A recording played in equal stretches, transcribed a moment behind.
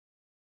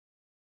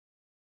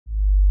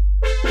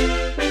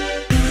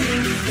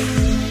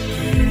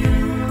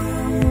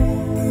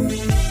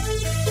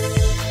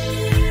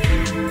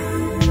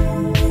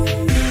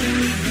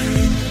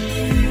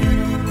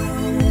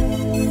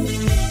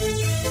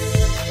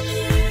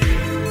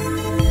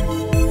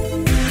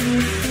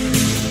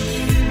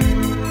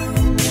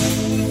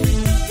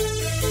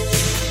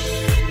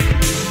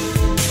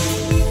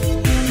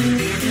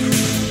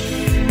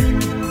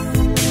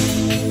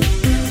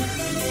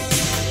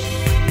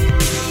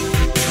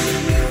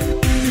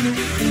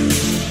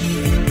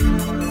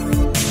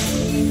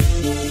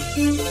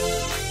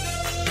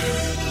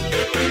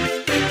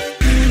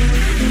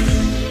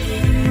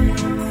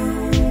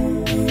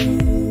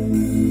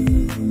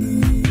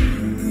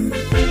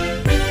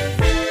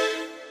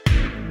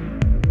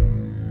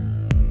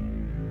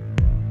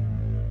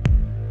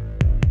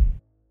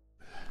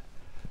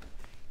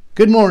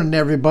Good morning,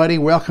 everybody.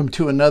 Welcome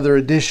to another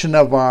edition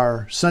of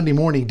our Sunday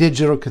morning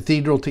Digital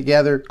Cathedral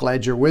together.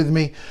 Glad you're with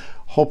me.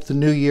 Hope the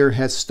new year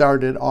has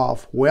started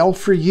off well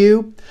for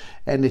you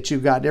and that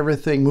you've got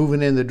everything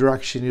moving in the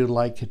direction you'd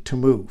like it to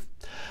move.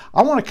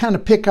 I want to kind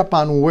of pick up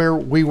on where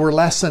we were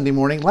last Sunday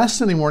morning. Last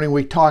Sunday morning,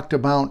 we talked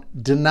about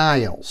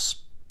denials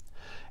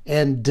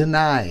and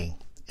denying.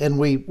 And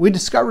we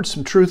discovered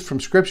some truth from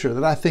Scripture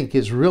that I think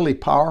is really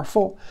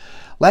powerful.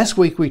 Last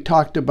week, we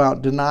talked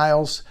about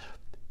denials,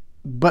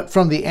 but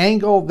from the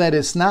angle that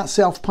it's not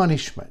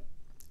self-punishment.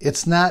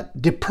 It's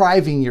not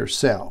depriving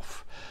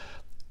yourself.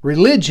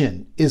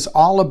 Religion is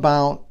all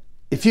about,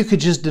 if you could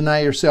just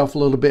deny yourself a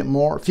little bit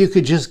more, if you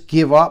could just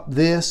give up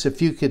this,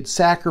 if you could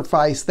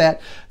sacrifice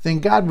that, then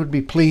God would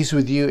be pleased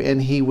with you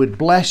and He would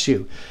bless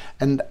you.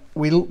 And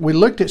we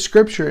looked at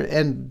Scripture,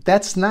 and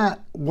that's not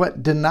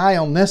what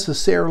denial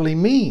necessarily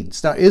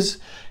means. Now, is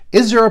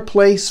there a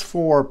place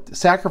for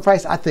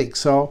sacrifice? I think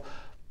so,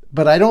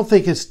 but I don't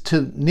think it's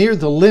to near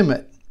the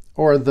limit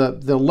or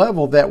the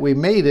level that we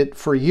made it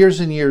for years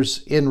and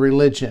years in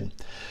religion.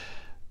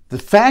 The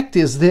fact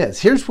is this.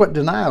 Here's what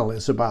denial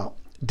is about.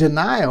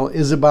 Denial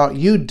is about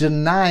you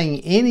denying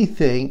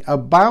anything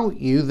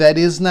about you that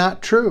is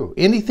not true.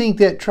 Anything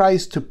that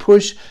tries to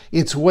push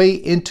its way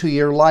into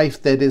your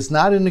life that is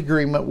not in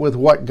agreement with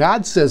what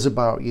God says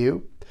about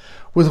you,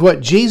 with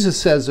what Jesus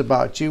says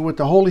about you, what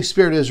the Holy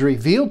Spirit has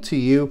revealed to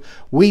you,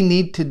 we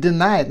need to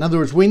deny it. In other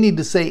words, we need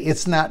to say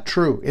it's not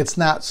true. It's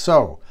not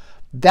so.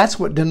 That's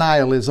what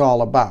denial is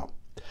all about.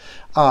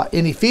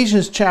 In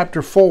Ephesians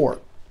chapter 4,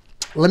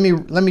 let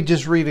me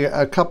just read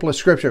a couple of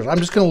scriptures. I'm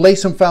just going to lay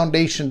some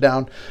foundation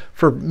down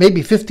for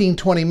maybe 15,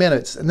 20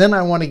 minutes. And then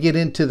I want to get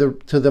into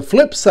the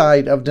flip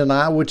side of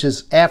denial, which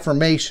is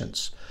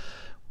affirmations.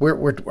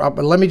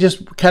 Let me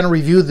just kind of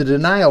review the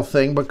denial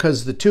thing,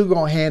 because the two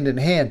go hand in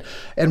hand.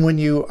 And when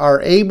you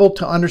are able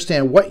to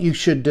understand what you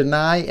should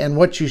deny and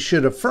what you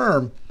should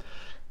affirm,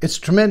 it's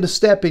a tremendous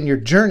step in your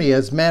journey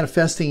as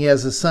manifesting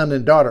as a son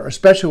and daughter,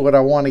 especially what I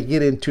want to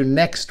get into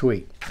next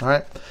week. All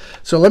right.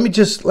 So let me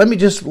just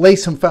lay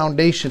some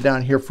foundation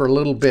down here for a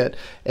little bit,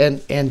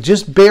 and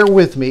just bear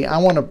with me. I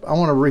want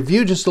to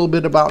review just a little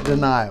bit about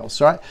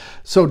denials. All right.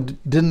 So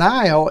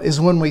denial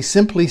is when we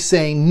simply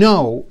say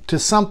no to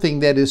something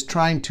that is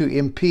trying to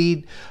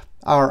impede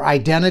our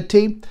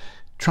identity,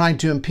 trying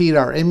to impede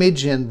our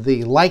image and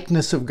the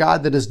likeness of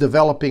God that is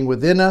developing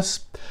within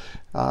us.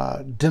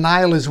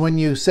 Denial is when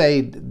you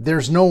say,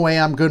 there's no way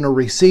I'm going to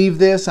receive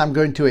this. I'm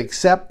going to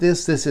accept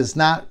this. This is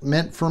not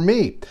meant for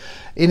me.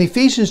 In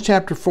Ephesians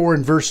chapter 4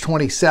 and verse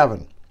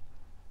 27,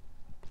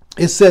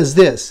 it says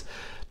this,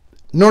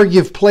 nor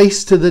give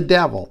place to the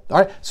devil.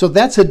 All right. So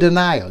that's a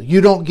denial.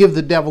 You don't give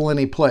the devil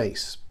any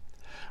place.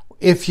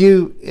 If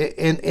you,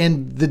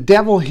 and the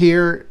devil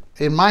here,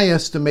 in my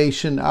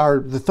estimation, are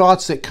the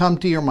thoughts that come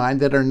to your mind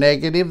that are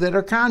negative, that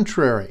are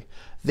contrary.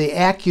 The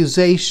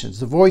accusations,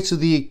 the voice of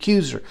the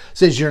accuser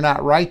says you're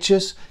not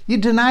righteous. You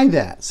deny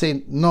that.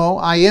 Say, no,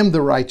 I am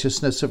the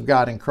righteousness of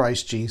God in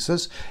Christ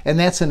Jesus. And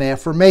that's an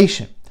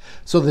affirmation.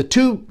 So the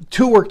two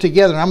work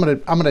together. And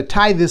I'm going to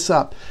tie this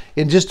up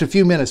in just a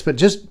few minutes, but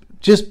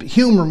just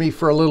humor me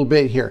for a little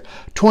bit here.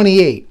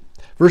 28,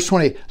 verse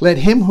 28, let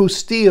him who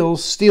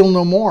steals steal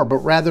no more, but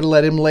rather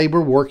let him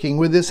labor working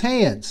with his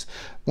hands.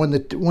 When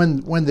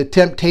the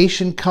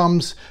temptation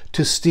comes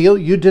to steal,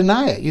 you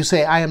deny it. You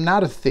say, I am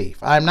not a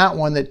thief. I am not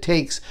one that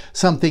takes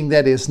something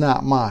that is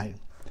not mine.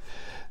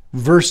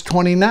 Verse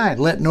 29,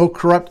 let no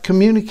corrupt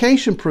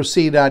communication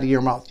proceed out of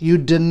your mouth. You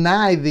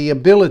deny the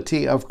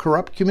ability of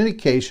corrupt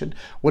communication,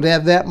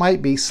 whatever that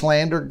might be,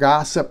 slander,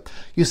 gossip.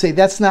 You say,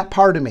 that's not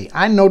part of me.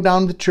 I know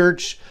down the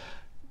church,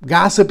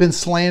 gossip and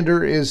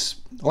slander is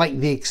like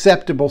the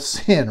acceptable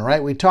sin,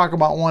 right? We talk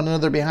about one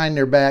another behind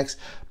their backs.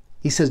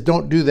 He says,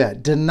 don't do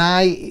that.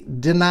 Deny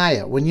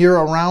it. When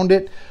you're around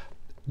it,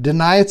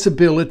 deny its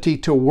ability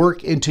to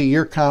work into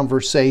your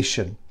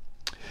conversation.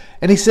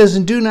 And he says,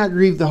 and do not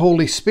grieve the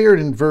Holy Spirit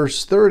in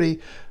verse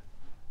 30.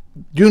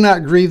 Do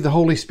not grieve the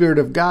Holy Spirit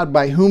of God,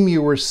 by whom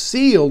you were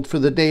sealed for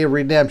the day of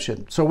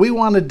redemption. So we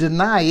want to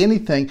deny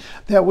anything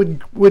that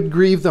would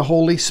grieve the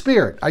Holy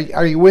Spirit.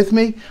 Are you with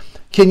me?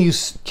 Can you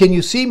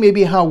see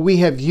maybe how we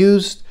have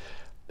used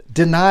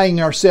denying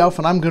ourselves?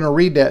 And I'm going to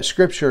read that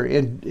scripture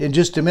in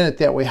just a minute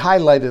that we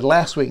highlighted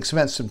last week and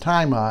spent some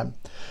time on.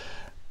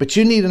 But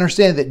you need to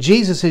understand that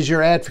Jesus is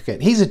your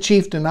advocate. He's a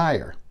chief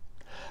denier.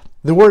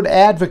 The word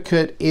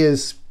advocate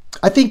is,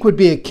 I think, would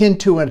be akin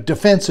to a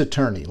defense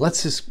attorney.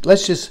 Let's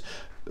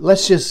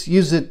just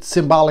use it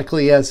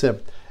symbolically as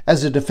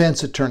a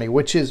defense attorney,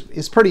 which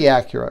is pretty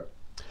accurate.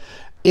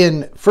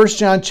 In 1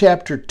 John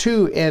chapter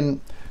 2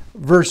 and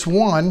verse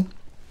 1,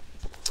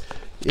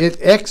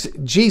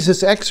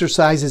 Jesus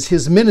exercises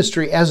his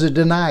ministry as a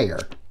denier.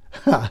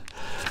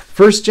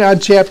 1 John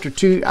chapter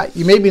 2,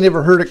 you maybe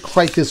never heard it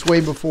quite this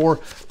way before,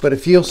 but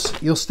if you'll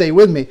stay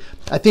with me,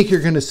 I think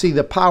you're going to see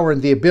the power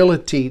and the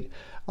ability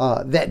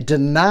that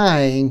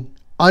denying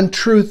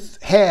untruth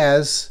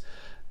has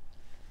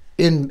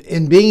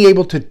in being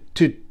able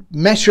to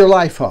mess your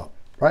life up.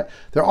 right?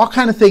 There are all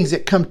kinds of things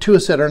that come to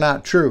us that are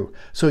not true.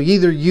 So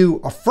either you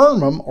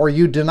affirm them or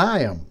you deny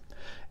them.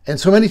 And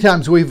so many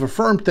times we've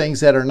affirmed things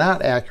that are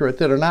not accurate,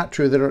 that are not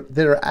true,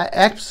 that are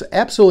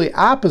absolutely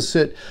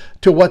opposite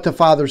to what the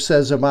Father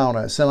says about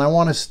us. And I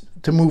want us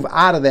to move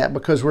out of that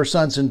because we're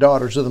sons and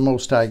daughters of the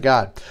Most High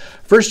God.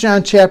 1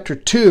 John chapter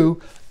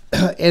 2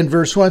 and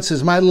verse 1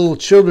 says, "My little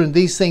children,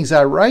 these things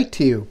I write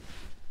to you,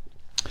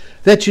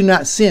 that you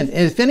not sin.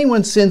 And if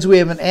anyone sins, we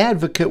have an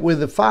advocate with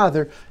the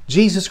Father,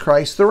 Jesus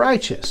Christ the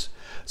righteous."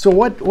 So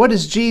what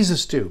does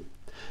Jesus do?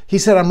 He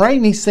said, I'm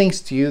writing these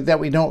things to you that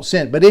we don't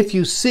sin. But if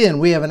you sin,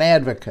 we have an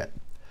advocate.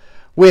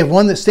 We have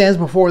one that stands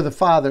before the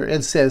Father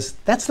and says,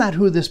 that's not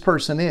who this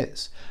person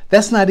is.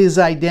 That's not his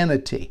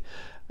identity.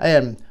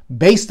 And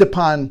based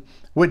upon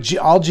what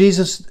all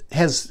Jesus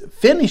has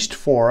finished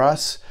for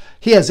us,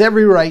 he has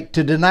every right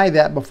to deny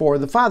that before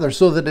the Father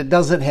so that it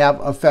doesn't have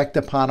effect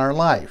upon our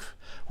life.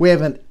 We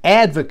have an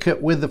advocate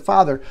with the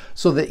Father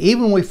so that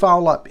even when we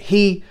foul up,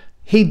 he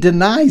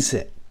denies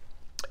it.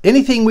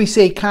 Anything we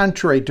say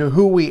contrary to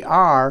who we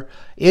are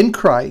in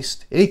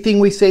Christ, anything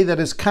we say that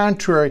is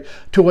contrary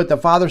to what the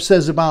Father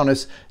says about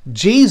us,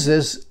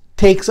 Jesus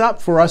takes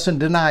up for us and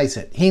denies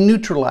it. He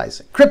neutralizes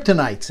it,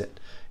 kryptonites it,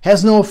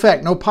 has no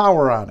effect, no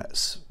power on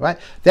us, right?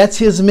 That's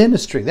his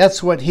ministry.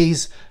 That's what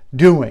he's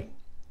doing.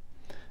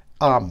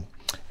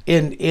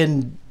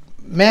 In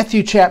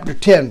Matthew chapter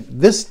 10,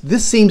 this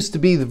seems to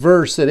be the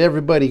verse that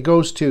everybody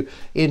goes to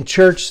in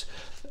church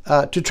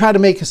to try to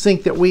make us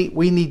think that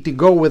we need to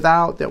go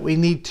without, that we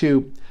need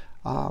to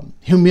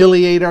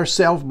humiliate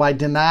ourselves by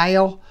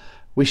denial.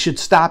 We should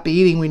stop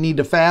eating. We need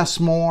to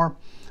fast more.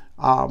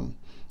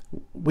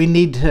 We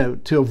need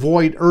to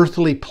avoid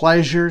earthly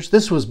pleasures.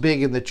 This was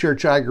big in the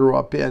church I grew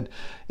up in.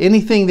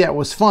 Anything that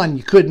was fun,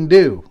 you couldn't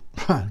do,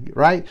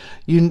 right?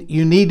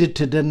 You needed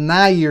to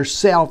deny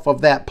yourself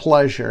of that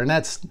pleasure, and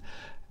that's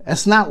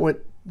not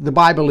what the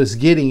Bible is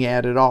getting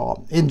at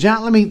all. In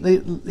John,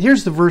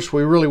 here's the verse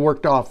we really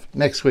worked off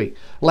last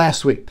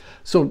week.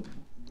 So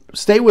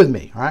stay with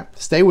me, all right?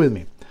 Stay with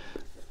me.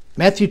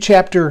 Matthew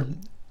chapter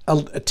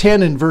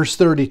 10 and verse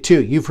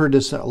 32. You've heard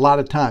this a lot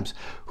of times.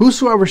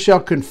 "Whosoever shall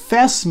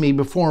confess me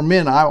before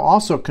men, I will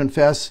also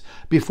confess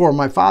before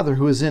my Father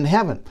who is in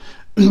heaven."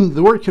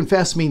 The word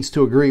confess means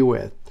to agree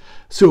with.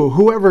 So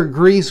whoever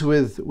agrees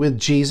with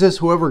Jesus,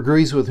 whoever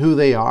agrees with who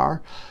they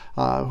are,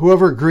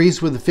 whoever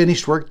agrees with the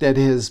finished work that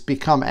has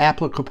become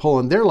applicable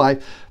in their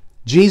life,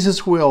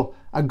 Jesus will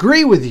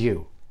agree with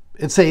you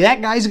and say,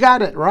 that guy's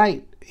got it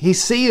right.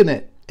 He's seeing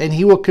it, and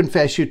he will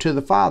confess you to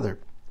the Father.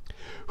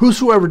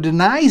 "Whosoever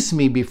denies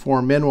me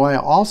before men will I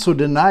also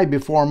deny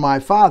before my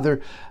Father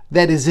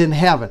that is in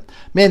heaven."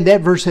 Man,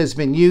 that verse has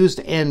been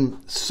used and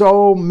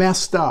so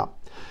messed up.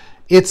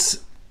 It's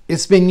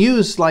been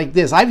used like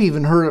this. I've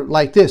even heard it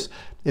like this.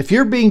 If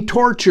you're being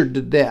tortured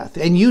to death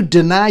and you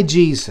deny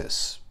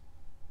Jesus,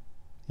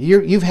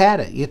 you've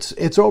had it.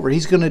 It's over.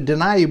 He's going to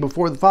deny you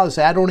before the Father.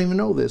 Say, I don't even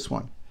know this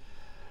one.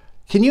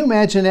 Can you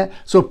imagine that?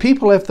 So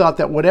people have thought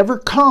that whatever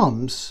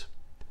comes,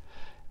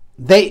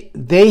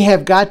 they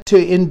have got to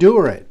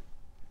endure it.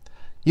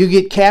 You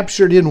get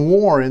captured in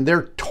war and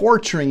they're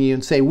torturing you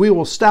and say, we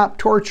will stop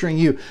torturing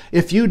you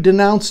if you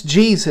denounce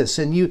Jesus,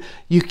 and you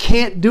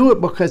can't do it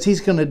because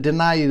he's going to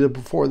deny you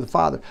before the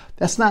Father.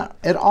 That's not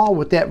at all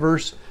what that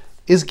verse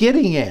is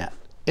getting at.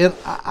 And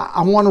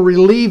I want to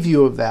relieve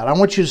you of that. I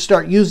want you to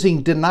start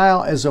using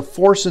denial as a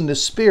force in the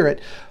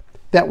Spirit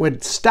that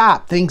would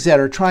stop things that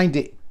are trying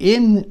to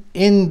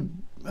invade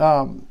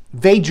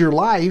your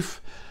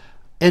life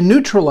and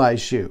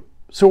neutralize you.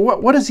 So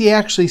what is he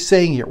actually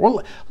saying here?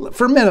 Well,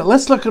 for a minute,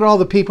 let's look at all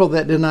the people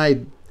that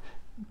denied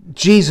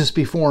Jesus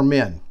before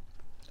men.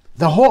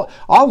 All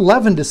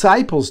 11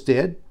 disciples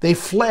did. They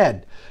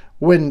fled.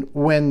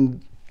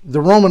 When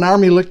the Roman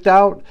army looked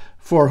out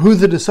for who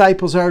the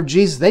disciples are of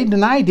Jesus, they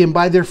denied him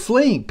by their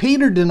fleeing.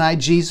 Peter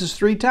denied Jesus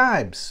 3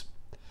 times.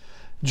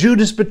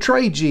 Judas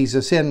betrayed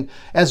Jesus, and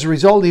as a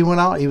result, he went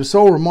out. He was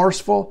so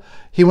remorseful,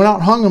 he went out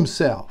and hung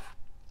himself.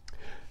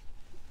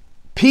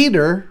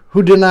 Peter,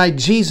 who denied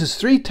Jesus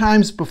 3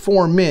 times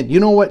before men, you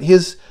know what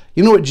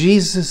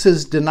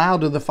Jesus' denial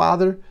to the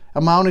Father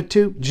amounted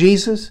to?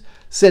 Jesus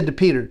said to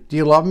Peter, "Do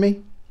you love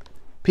me?"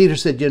 Peter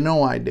said, "You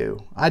know I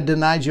do. I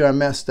denied you. I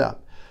messed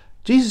up."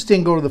 Jesus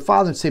didn't go to the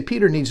Father and say,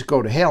 Peter needs to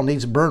go to hell,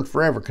 needs to burn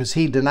forever because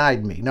he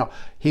denied me. No,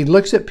 he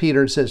looks at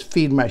Peter and says,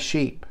 feed my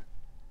sheep.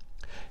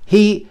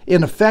 He,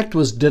 in effect,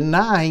 was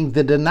denying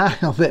the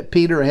denial that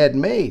Peter had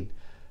made.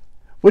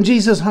 When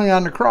Jesus hung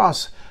on the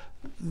cross,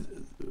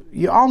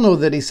 you all know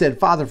that he said,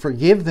 Father,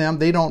 forgive them.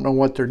 They don't know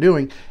what they're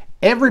doing.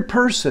 Every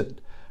person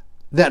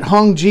that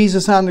hung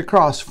Jesus on the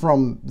cross,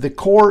 from the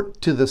court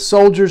to the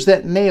soldiers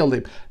that nailed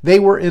him, they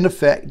were in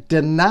effect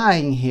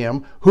denying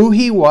him who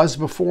he was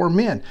before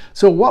men.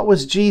 So what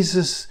was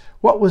Jesus's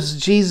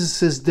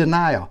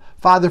denial?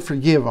 Father,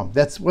 forgive them.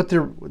 That's what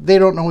they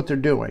don't know what they're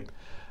doing.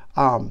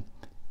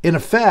 In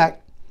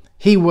effect,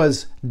 he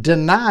was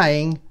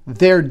denying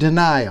their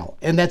denial.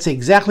 And that's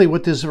exactly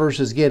what this verse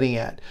is getting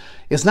at.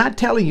 It's not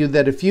telling you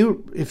that if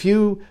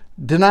you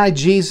deny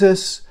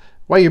Jesus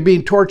while you're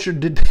being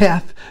tortured to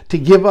death to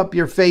give up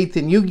your faith,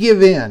 and you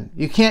give in.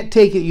 You can't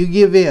take it, you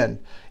give in.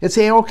 And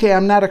say, okay,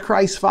 I'm not a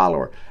Christ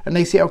follower. And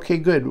they say, okay,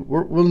 good,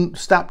 we'll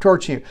stop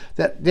torturing you.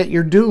 That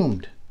you're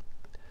doomed.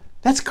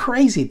 That's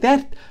crazy.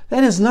 That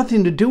has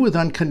nothing to do with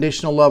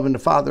unconditional love and the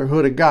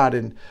fatherhood of God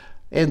and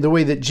the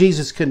way that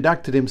Jesus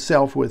conducted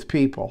himself with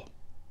people.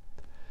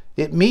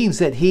 It means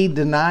that he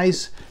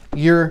denies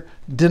your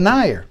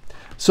denier.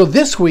 So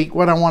this week,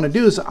 what I want to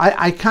do is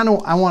I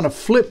want to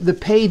flip the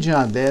page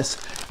on this,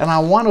 and I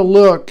want to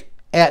look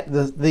at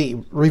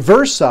the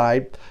reverse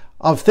side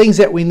of things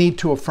that we need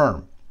to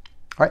affirm.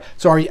 All right,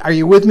 so are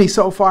you with me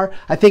so far?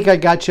 I think I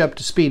got you up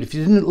to speed. If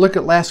you didn't look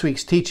at last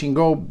week's teaching,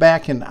 go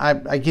back and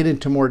I get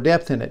into more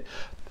depth in it.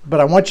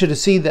 But I want you to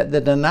see that the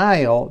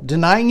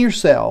denying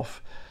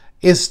yourself,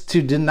 is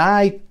to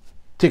deny,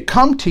 to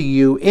come to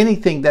you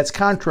anything that's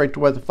contrary to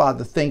what the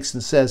Father thinks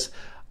and says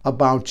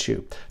about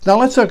you. Now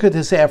let's look at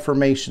this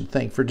affirmation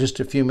thing for just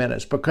a few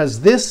minutes,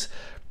 because this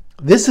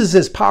is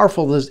as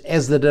powerful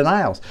as the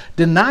denials.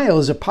 Denial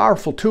is a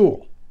powerful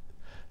tool.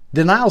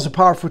 Denial is a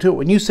powerful tool.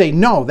 When you say,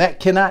 no, that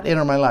cannot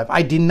enter my life.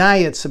 I deny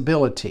its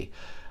ability.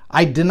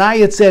 I deny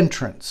its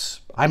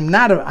entrance. I'm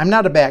not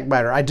a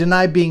backbiter. I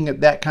deny being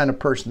that kind of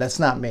person. That's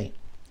not me.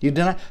 You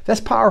deny. That's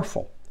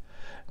powerful.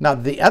 Now,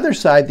 the other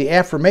side, the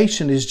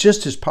affirmation, is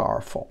just as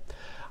powerful.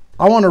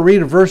 I want to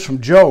read a verse from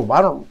Job.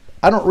 I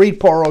don't read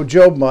poor old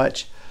Job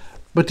much,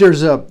 but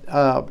there's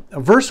a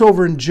verse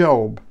over in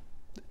Job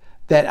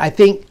that I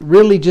think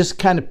really just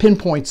kind of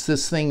pinpoints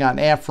this thing on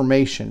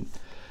affirmation.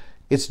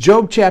 It's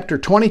Job chapter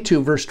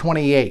 22, verse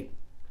 28.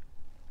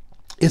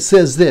 It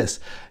says this: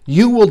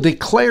 you will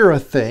declare a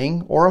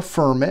thing or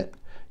affirm it.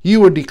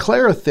 You will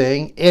declare a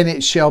thing, and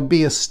it shall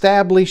be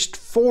established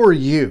for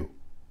you.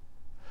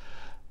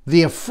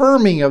 The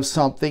affirming of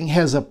something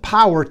has a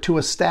power to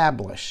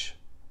establish.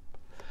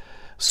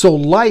 So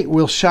light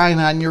will shine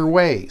on your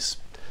ways.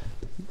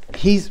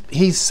 He's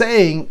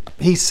saying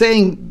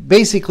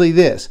basically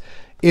this: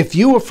 if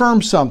you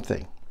affirm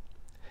something,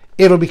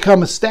 it'll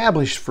become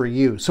established for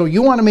you. So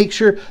you want to make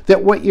sure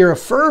that what you're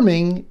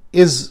affirming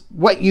is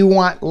what you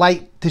want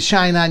light to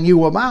shine on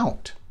you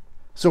about.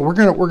 So we're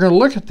gonna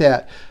look at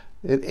that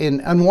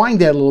and unwind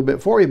that a little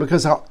bit for you,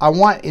 because I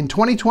want, in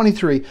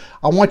 2023,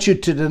 I want you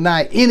to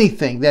deny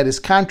anything that is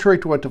contrary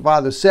to what the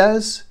Father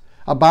says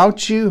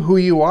about you, who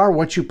you are,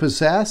 what you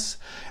possess,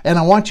 and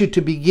I want you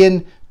to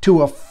begin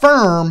to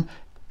affirm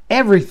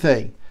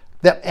everything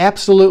that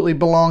absolutely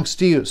belongs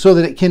to you, so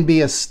that it can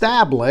be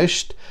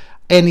established.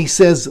 And he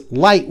says,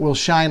 light will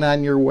shine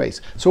on your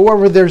ways. So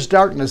wherever there's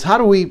darkness, how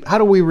do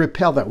we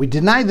repel that? We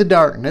deny the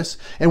darkness,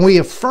 and we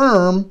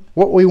affirm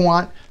what we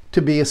want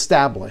to be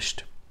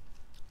established.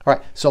 All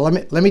right, so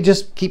let me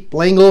just keep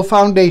laying a little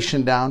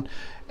foundation down,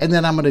 and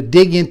then I'm going to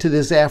dig into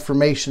this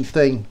affirmation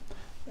thing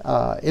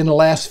in the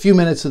last few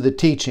minutes of the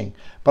teaching.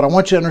 But I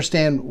want you to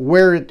understand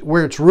where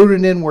it's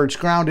rooted in, where it's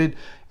grounded,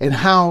 and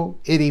how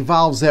it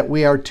evolves that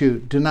we are to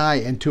deny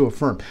and to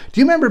affirm. Do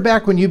you remember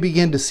back when you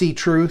began to see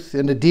truth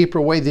in a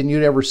deeper way than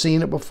you'd ever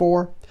seen it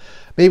before?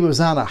 Maybe it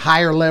was on a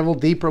higher level,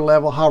 deeper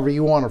level, however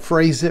you want to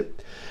phrase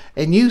it.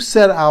 And you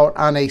set out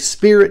on a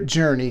spirit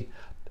journey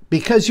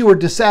because you were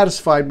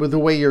dissatisfied with the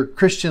way your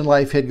Christian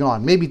life had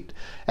gone. Maybe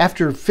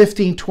after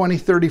 15, 20,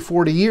 30,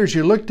 40 years,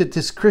 you looked at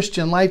this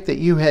Christian life that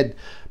you had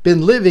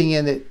been living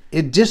in.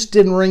 It just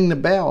didn't ring the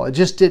bell. It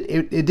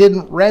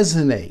didn't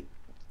resonate.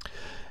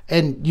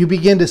 And you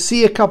begin to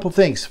see a couple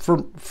things.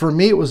 For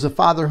me, it was the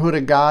fatherhood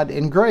of God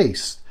and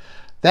grace.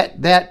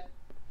 That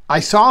I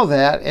saw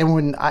that, and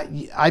when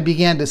I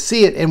began to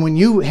see it, and when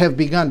you have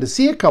begun to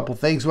see a couple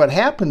things, what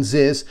happens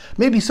is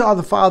maybe you saw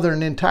the Father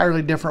in an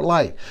entirely different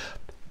light.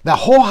 The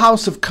whole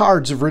house of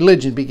cards of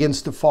religion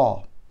begins to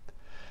fall.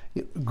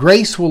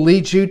 Grace will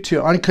lead you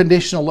to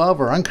unconditional love,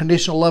 or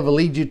unconditional love will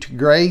lead you to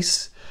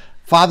grace,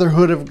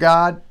 fatherhood of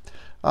God,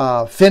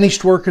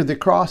 finished work of the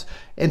cross.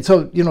 And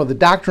so, the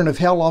doctrine of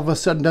hell all of a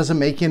sudden doesn't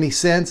make any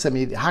sense. I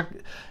mean,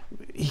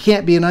 he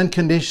can't be an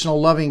unconditional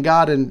loving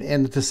God and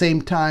at the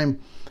same time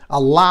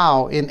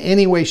allow in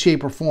any way,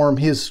 shape, or form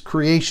his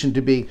creation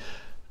to be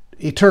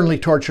eternally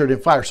tortured in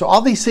fire. So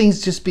all these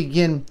things just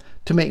begin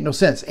to make no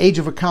sense. Age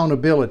of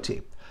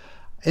accountability.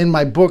 In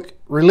my book,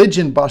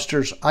 Religion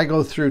Busters, I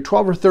go through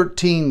 12 or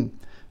 13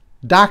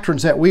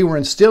 doctrines that we were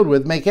instilled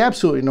with make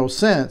absolutely no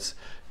sense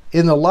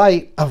in the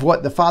light of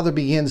what the Father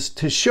begins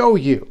to show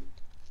you.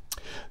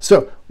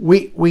 So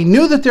we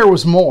knew that there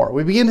was more.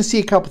 We began to see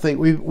a couple things.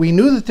 We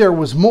knew that there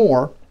was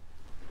more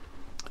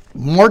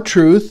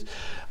truth.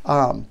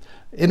 And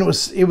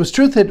it was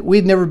truth that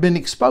we'd never been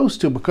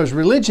exposed to, because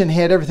religion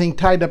had everything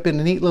tied up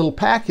in a neat little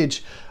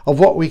package of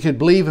what we could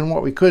believe and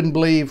what we couldn't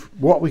believe,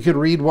 what we could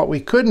read, what we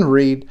couldn't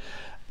read.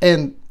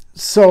 And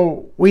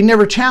so we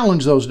never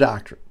challenged those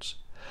doctrines.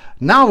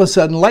 Now all of a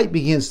sudden light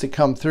begins to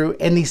come through,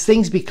 and these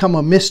things become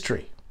a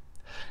mystery.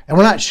 And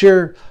we're not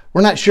sure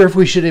if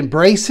we should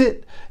embrace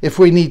it, if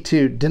we need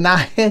to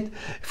deny it,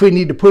 if we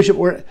need to push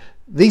it.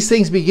 These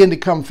things begin to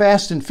come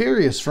fast and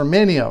furious for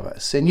many of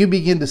us, and you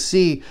begin to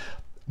see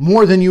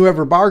more than you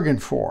ever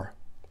bargained for.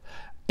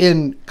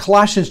 in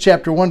Colossians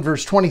chapter 1,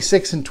 verse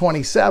 26 and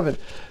 27,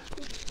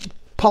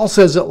 Paul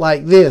says it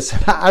like this.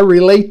 I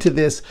relate to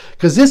this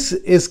because this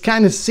is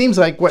kind of seems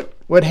like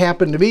what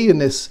happened to me in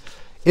this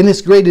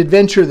great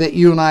adventure that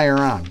you and I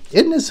are on.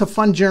 Isn't this a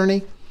fun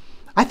journey?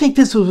 I think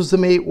this was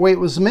the way it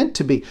was meant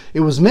to be. It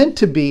was meant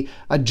to be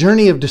a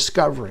journey of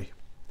discovery.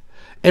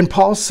 And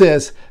Paul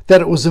says that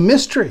it was a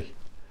mystery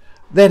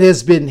that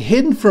has been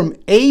hidden from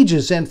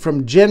ages and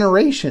from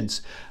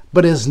generations,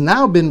 but has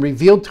now been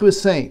revealed to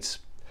his saints.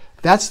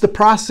 That's the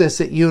process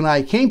that you and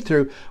I came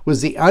through,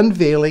 was the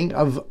unveiling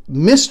of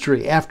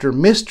mystery after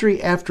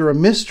mystery after a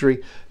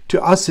mystery to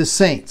us as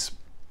saints.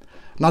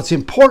 Now it's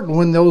important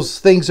when those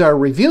things are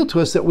revealed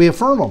to us that we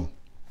affirm them,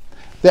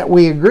 that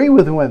we agree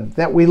with them,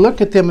 that we look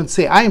at them and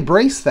say, I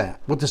embrace that.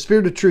 What the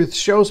Spirit of truth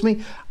shows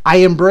me, I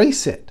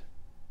embrace it.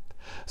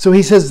 So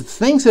he says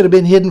things that have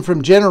been hidden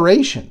from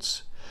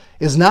generations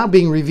is now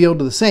being revealed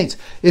to the saints.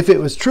 If it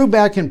was true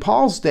back in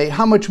Paul's day,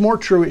 how much more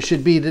true it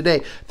should be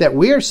today, that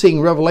we are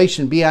seeing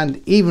revelation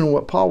beyond even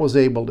what Paul was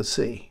able to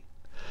see.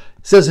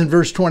 It says in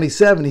verse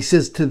 27, he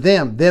says, to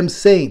them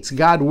saints,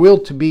 God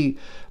willed to be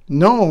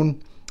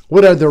known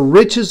what are the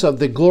riches of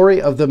the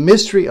glory of the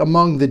mystery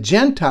among the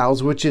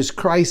Gentiles, which is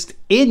Christ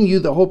in you,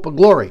 the hope of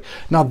glory.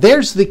 Now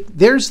there's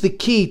the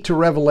key to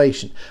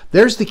revelation.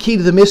 There's the key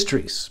to the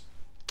mysteries.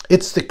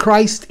 It's the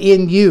Christ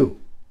in you.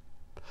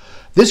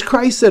 This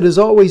Christ that has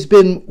always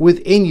been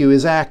within you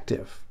is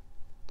active.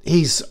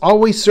 He's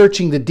always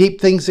searching the deep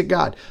things of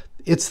God.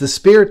 It's the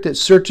Spirit that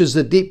searches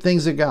the deep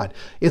things of God.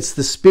 It's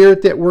the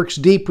Spirit that works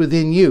deep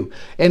within you.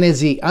 And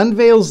as He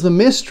unveils the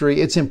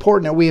mystery, it's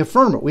important that we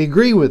affirm it. We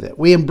agree with it.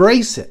 We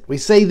embrace it. We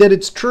say that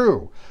it's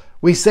true.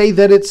 We say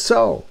that it's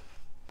so.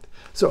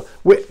 So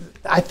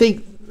I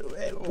think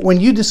when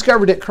you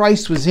discovered that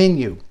Christ was in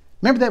you,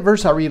 remember that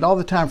verse I read all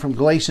the time from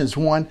Galatians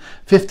 1,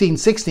 15,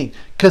 16,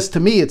 because to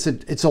me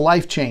it's a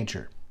life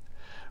changer.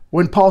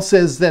 When Paul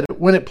says that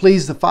when it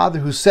pleased the Father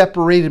who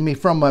separated me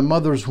from my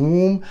mother's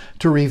womb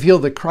to reveal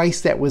the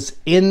Christ that was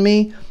in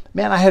me,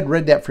 man, I had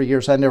read that for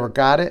years. I never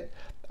got it.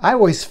 I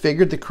always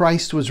figured the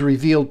Christ was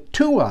revealed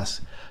to us.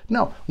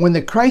 No, when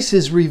the Christ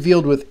is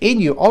revealed within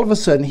you, all of a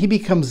sudden He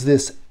becomes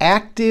this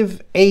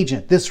active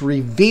agent, this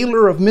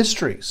revealer of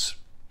mysteries.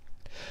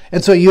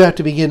 And so you have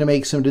to begin to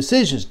make some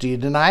decisions. Do you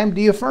deny them?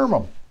 Do you affirm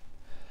them?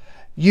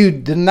 You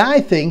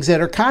deny things that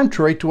are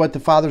contrary to what the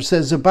Father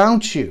says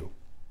about you.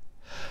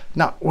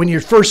 Now, when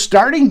you're first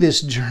starting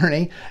this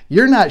journey,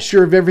 you're not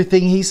sure of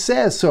everything He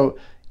says. So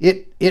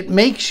it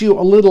makes you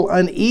a little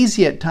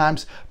uneasy at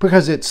times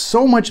because it's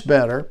so much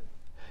better.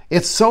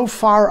 It's so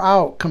far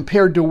out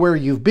compared to where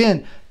you've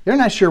been. You're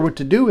not sure what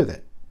to do with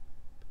it.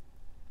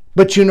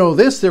 But you know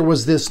this, there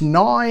was this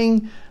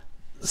gnawing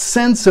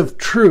sense of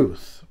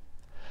truth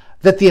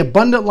that the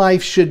abundant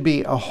life should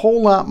be a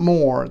whole lot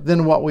more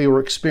than what we were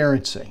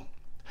experiencing.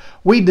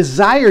 We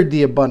desired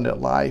the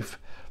abundant life,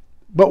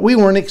 but we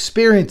weren't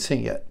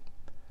experiencing it.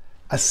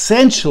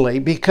 Essentially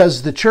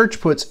because the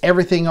church puts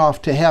everything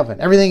off to heaven.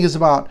 Everything is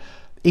about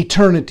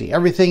eternity.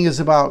 Everything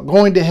is about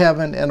going to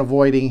heaven and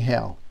avoiding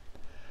hell.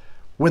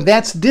 When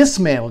that's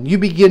dismantled, you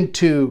begin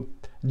to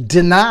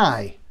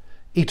deny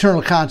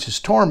eternal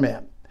conscious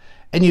torment.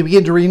 And you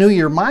begin to renew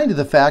your mind to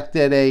the fact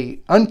that an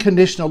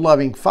unconditional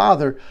loving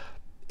Father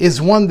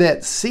is one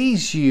that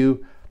sees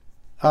you,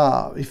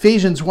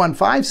 Ephesians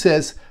 1:5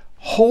 says,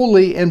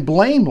 holy and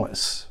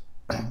blameless.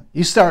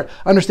 You start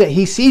understand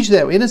He sees you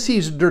that way. He doesn't see you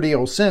as a dirty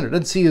old sinner. He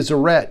doesn't see you as a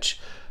wretch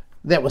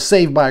that was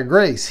saved by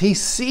grace. He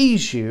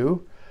sees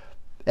you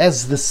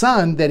as the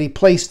Son that He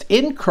placed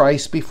in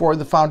Christ before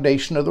the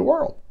foundation of the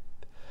world.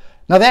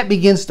 Now that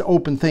begins to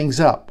open things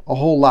up a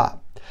whole lot.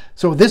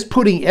 So this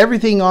putting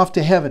everything off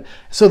to heaven,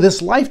 so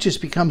this life just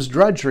becomes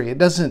drudgery. It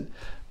doesn't.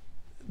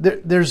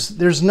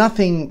 There's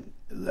nothing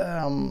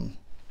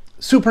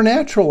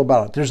supernatural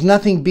about it. There's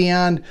nothing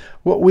beyond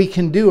what we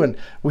can do. And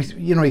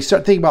you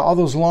start thinking about all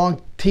those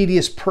long,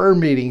 tedious prayer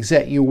meetings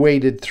that you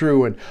waded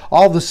through and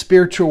all the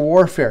spiritual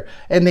warfare.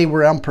 And they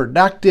were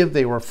unproductive.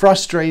 They were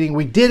frustrating.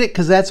 We did it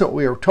because that's what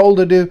we were told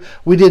to do.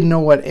 We didn't know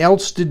what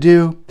else to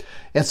do.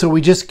 And so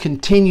we just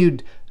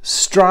continued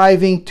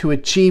striving to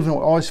achieve and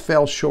we always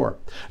fell short.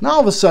 Now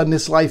all of a sudden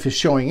this life is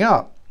showing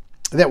up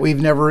that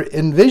we've never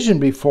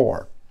envisioned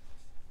before.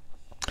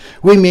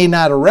 We may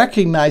not have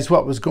recognized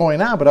what was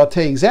going on, but I'll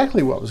tell you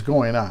exactly what was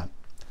going on.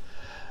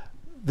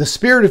 The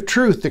Spirit of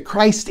truth, the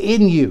Christ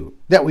in you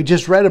that we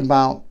just read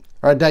about,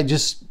 or I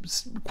just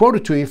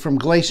quoted to you from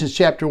Galatians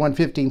chapter 1,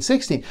 15,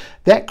 16,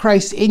 that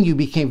Christ in you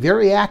became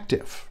very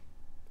active.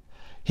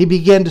 He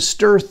began to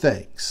stir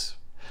things.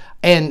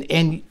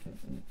 And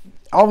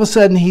all of a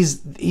sudden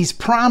he's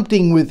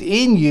prompting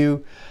within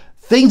you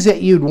things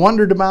that you'd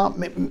wondered about,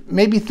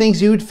 maybe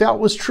things you'd felt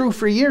was true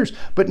for years,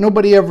 but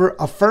nobody ever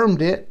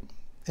affirmed it.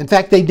 In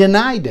fact, they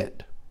denied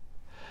it.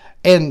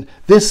 And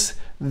this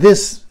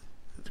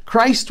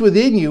Christ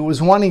within you was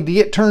wanting to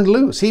get turned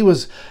loose. He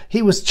was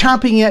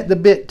chomping at the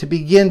bit to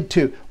begin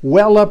to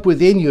well up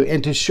within you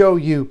and to show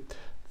you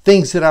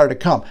things that are to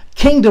come.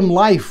 Kingdom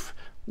life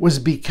was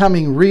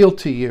becoming real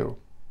to you.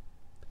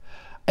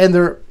 And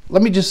there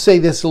let me just say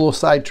this, a little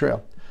side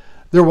trail.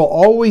 There will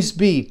always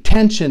be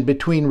tension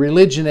between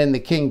religion and the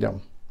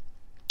kingdom.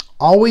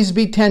 Always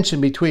be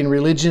tension between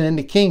religion and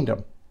the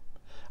kingdom.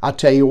 I'll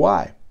tell you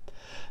why.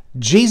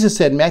 Jesus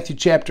said in Matthew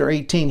chapter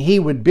 18, he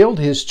would build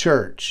his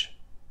church.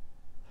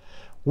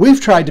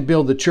 We've tried to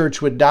build the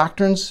church with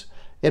doctrines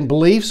and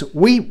beliefs.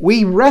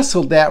 We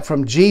wrestled that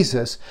from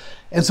Jesus.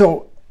 And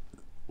so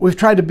we've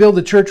tried to build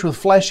the church with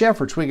flesh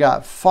efforts. We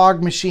got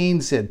fog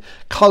machines and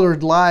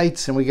colored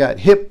lights, and we got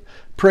hip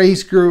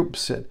praise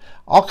groups and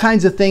all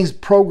kinds of things,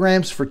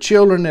 programs for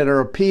children that are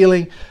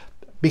appealing,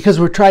 because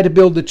we're trying to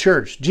build the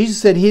church. Jesus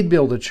said he'd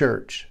build a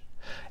church.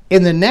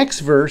 In the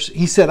next verse,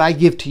 he said, I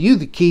give to you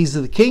the keys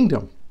of the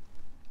kingdom.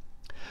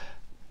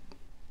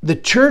 The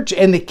church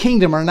and the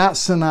kingdom are not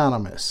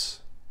synonymous.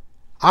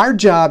 Our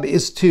job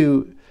is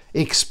to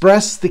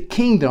express the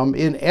kingdom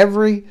in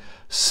every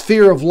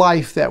sphere of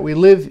life that we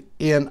live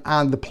in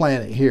on the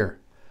planet here.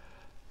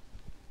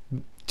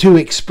 To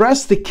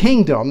express the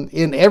kingdom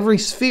in every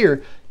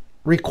sphere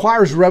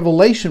requires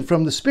revelation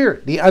from the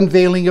Spirit, the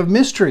unveiling of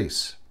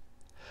mysteries.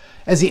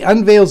 As he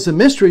unveils the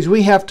mysteries,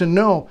 we have to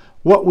know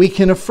what we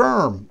can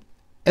affirm.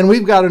 And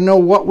we've got to know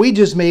what we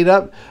just made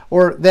up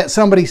or that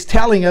somebody's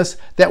telling us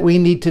that we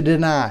need to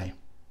deny.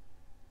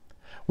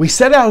 We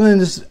set out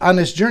on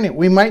this journey.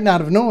 We might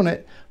not have known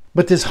it,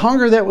 but this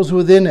hunger that was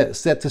within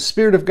us, that the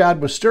Spirit of God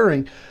was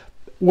stirring,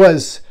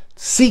 was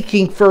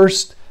seeking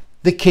first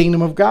the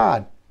kingdom of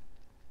God.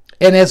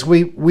 And as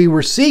we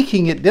were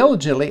seeking it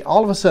diligently,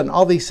 all of a sudden,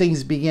 all these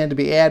things began to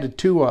be added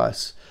to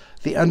us.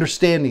 The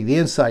understanding, the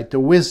insight, the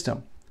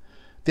wisdom,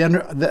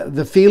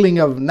 the feeling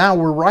of now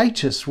we're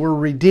righteous, we're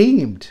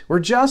redeemed, we're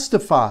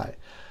justified.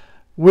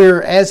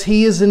 We're, as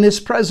he is in this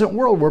present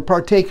world, we're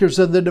partakers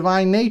of the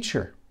divine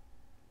nature.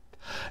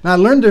 Now I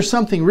learned there's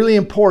something really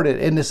important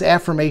in this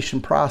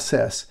affirmation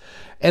process.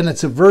 And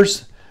it's a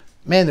verse,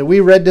 man, that we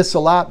read this a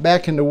lot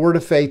back in the Word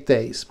of Faith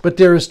days. But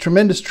there is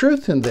tremendous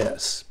truth in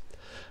this.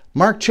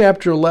 Mark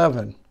chapter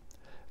 11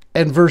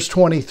 and verse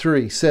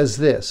 23 says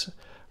this.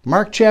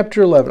 Mark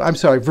chapter 11, I'm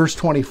sorry, verse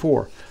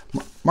 24.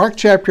 Mark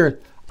chapter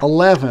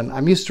 11,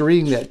 I'm used to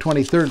reading that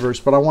 23rd verse,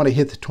 but I want to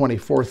hit the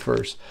 24th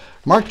verse.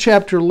 Mark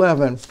chapter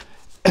 11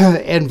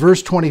 and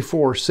verse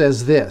 24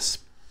 says this.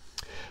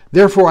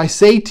 Therefore I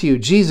say to you,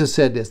 Jesus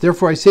said this,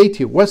 therefore I say to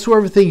you,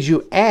 whatsoever things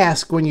you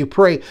ask when you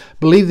pray,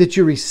 believe that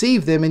you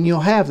receive them and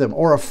you'll have them,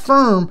 or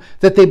affirm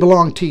that they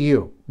belong to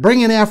you.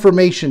 Bring an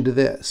affirmation to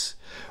this.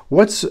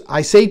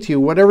 I say to you,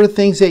 whatever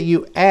things that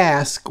you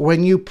ask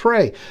when you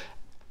pray,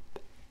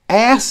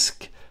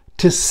 ask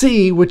to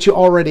see what you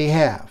already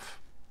have.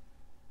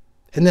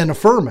 And then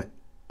affirm it.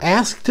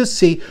 Ask to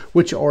see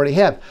what you already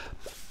have.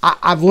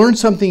 I've learned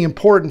something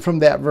important from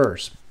that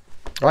verse.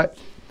 All right?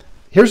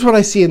 Here's what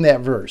I see in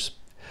that verse.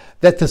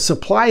 That the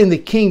supply in the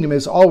kingdom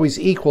is always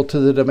equal to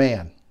the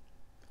demand.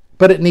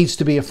 But it needs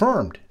to be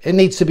affirmed. It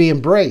needs to be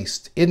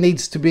embraced. It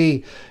needs to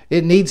be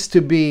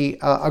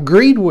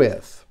agreed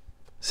with.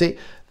 See,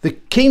 the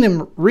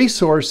kingdom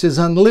resource is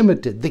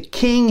unlimited. The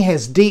king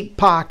has deep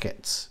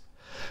pockets.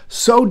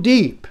 So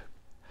deep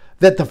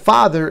that the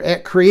Father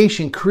at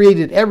creation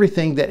created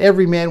everything that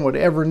every man would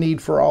ever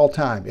need for all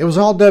time. It was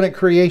all done at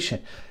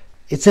creation.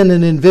 It's in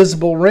an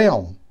invisible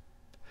realm.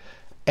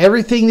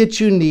 Everything that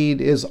you need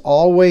has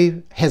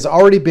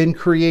already been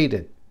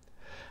created.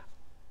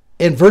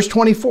 And verse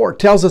 24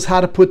 tells us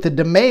how to put the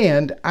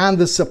demand on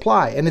the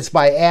supply, and it's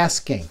by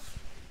asking.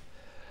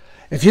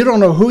 If you don't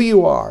know who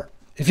you are,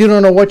 if you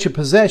don't know what you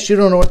possess, you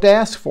don't know what to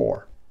ask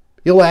for.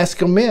 You'll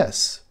ask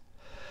amiss.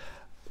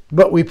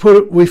 But we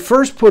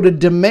first put a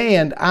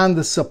demand on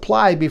the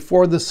supply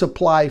before the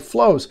supply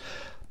flows.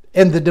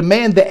 And the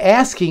demand, the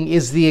asking,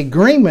 is the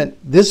agreement.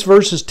 This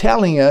verse is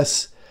telling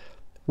us,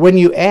 when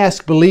you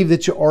ask, believe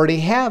that you already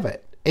have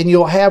it. And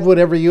you'll have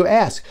whatever you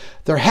ask.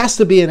 There has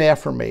to be an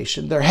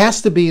affirmation. There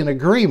has to be an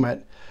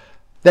agreement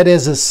that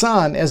as a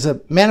son, as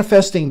a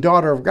manifesting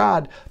daughter of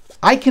God,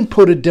 I can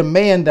put a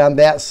demand on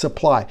that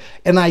supply.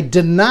 And I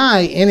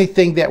deny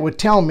anything that would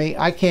tell me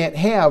I can't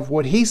have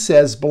what he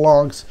says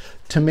belongs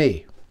to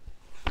me.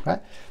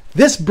 Right?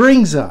 This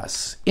brings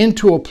us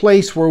into a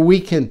place where we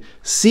can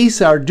cease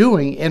our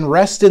doing and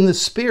rest in the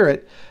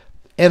Spirit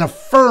and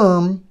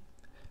affirm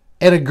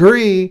and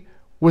agree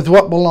with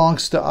what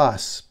belongs to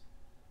us.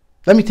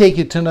 Let me take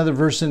you to another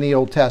verse in the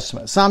Old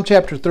Testament. Psalm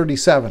chapter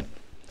 37.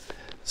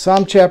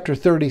 Psalm chapter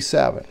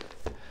 37.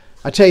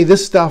 I tell you,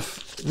 this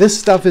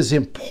stuff is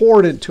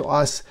important to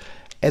us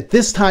at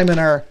this time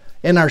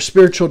in our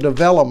spiritual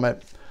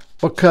development,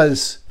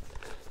 because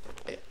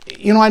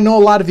I know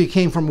a lot of you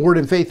came from word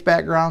and faith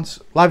backgrounds.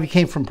 A lot of you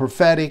came from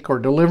prophetic or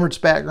deliverance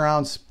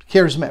backgrounds.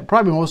 Charismatic.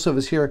 Probably most of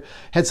us here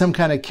had some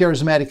kind of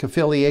charismatic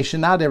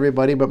affiliation. Not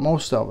everybody, but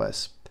most of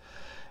us.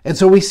 And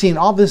so we've seen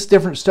all this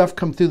different stuff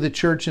come through the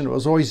church, and it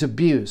was always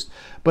abused.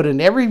 But in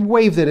every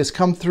wave that has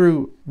come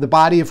through the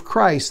body of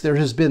Christ, there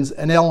has been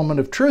an element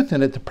of truth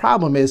in it. The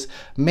problem is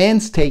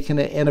man's taken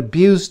it and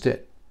abused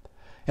it.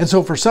 And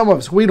so for some of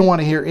us, we don't want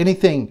to hear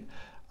anything.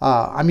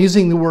 I'm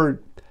using the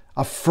word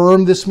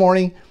affirm this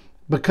morning,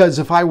 because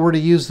if I were to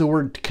use the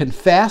word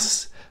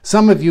confess,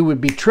 Some of you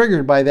would be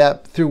triggered by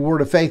that through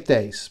Word of Faith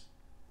days.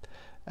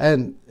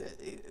 And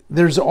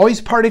there's always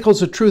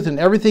particles of truth in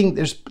everything.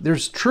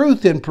 There's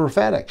truth in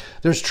prophetic.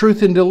 There's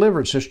truth in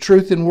deliverance. There's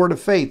truth in Word of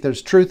Faith.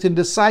 There's truth in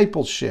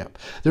discipleship.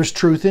 There's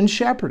truth in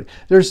shepherding.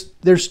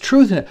 There's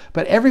truth in it.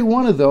 But every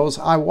one of those,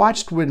 I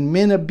watched when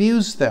men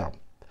abused them.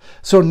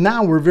 So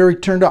now we're very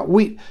turned off.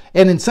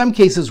 And in some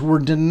cases, we're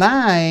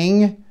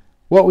denying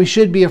what we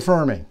should be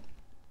affirming.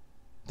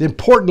 It's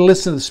important to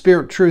listen to the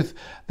spirit truth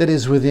that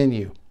is within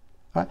you.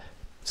 Right?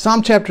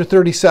 Psalm chapter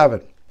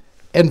 37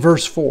 and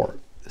verse 4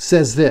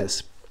 says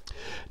this: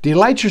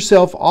 delight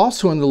yourself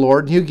also in the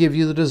Lord, and He'll give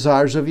you the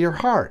desires of your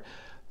heart.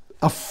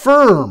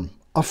 Affirm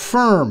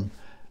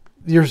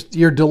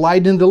your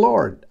delight in the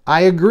Lord.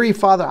 I agree,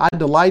 Father, I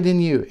delight in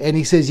you. And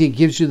He says He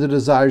gives you the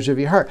desires of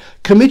your heart.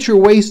 Commit your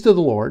ways to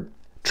the Lord,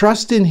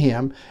 trust in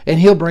Him, and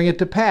He'll bring it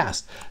to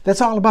pass.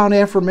 That's all about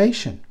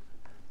affirmation.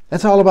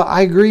 That's all about,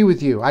 I agree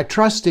with you. I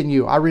trust in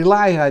you. I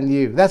rely on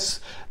you.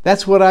 That's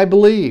what I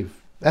believe.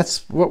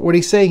 That's what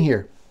He's saying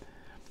here.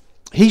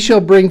 He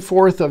shall bring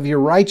forth of your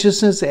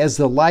righteousness as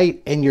the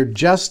light, and your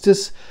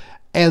justice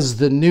as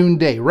the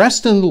noonday.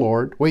 Rest in the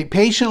Lord. Wait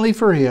patiently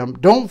for Him.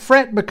 Don't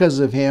fret because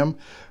of him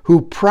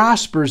who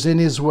prospers in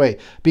his way,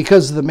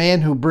 because of the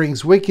man who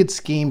brings wicked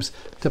schemes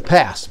to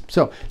pass.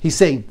 So He's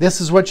saying,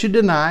 this is what you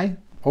deny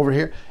over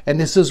here, and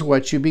this is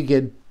what you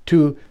begin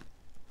to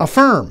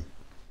affirm.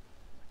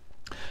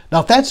 Now,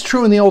 if that's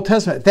true in the Old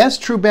Testament, if that's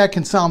true back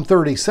in Psalm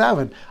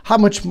 37, how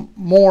much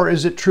more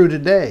is it true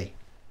today?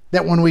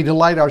 That when we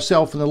delight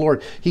ourselves in the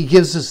Lord, He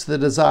gives us the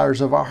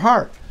desires of our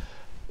heart.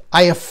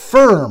 I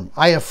affirm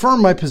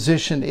my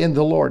position in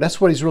the Lord.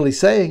 That's what He's really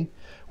saying.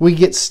 We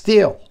get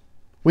still.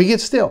 We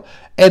get still.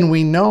 And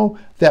we know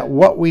that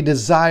what we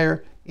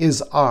desire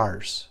is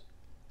ours.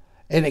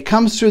 And it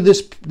comes through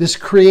this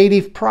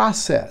creative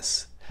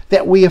process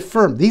that we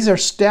affirm. These are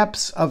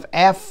steps of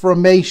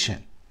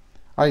affirmation.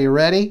 Are you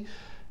ready?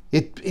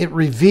 It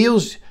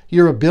reveals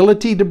your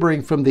ability to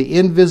bring from the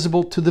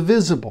invisible to the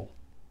visible.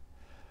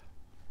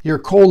 Your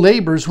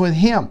co-labors with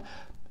Him.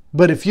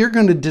 But if you're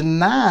going to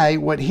deny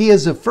what He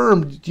has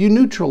affirmed, you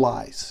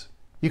neutralize.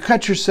 You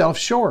cut yourself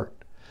short.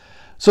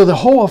 So the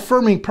whole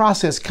affirming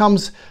process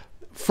comes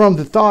from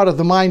the thought of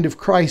the mind of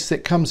Christ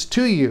that comes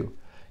to you.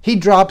 He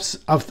drops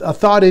a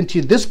thought into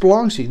you. This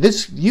belongs to you.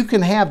 You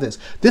can have this.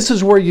 This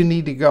is where you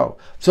need to go.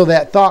 So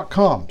that thought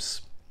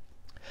comes.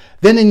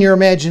 Then in your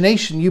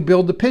imagination, you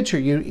build the picture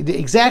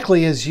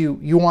exactly as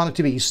you want it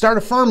to be. You start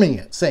affirming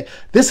it. Say,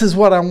 this is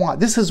what I want.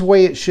 This is the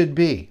way it should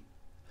be.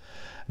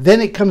 Then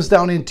it comes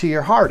down into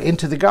your heart,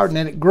 into the garden,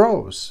 and it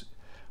grows.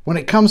 When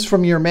it comes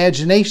from your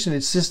imagination,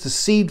 it's just a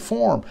seed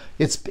form.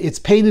 It's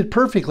painted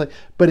perfectly,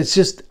 but it's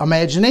just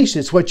imagination.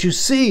 It's what you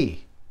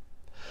see.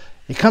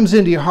 It comes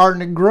into your heart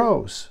and it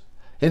grows.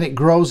 And it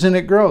grows and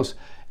it grows.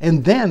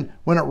 And then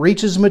when it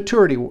reaches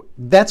maturity,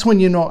 that's when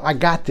you know, I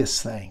got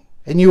this thing.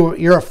 And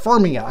you're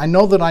affirming it. I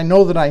know that I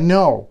know that I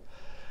know.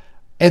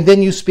 And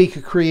then you speak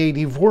a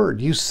creative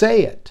word. You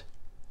say it.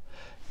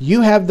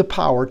 You have the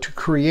power to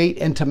create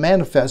and to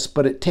manifest,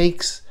 but it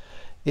takes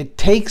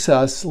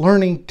us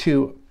learning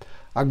to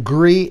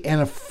agree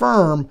and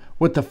affirm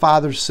what the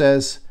Father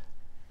says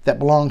that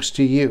belongs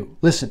to you.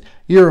 Listen,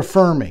 you're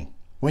affirming.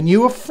 When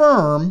you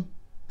affirm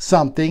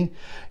something,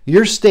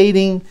 you're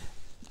stating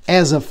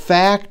as a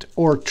fact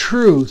or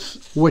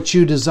truth what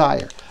you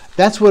desire.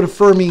 That's what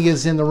affirming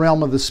is in the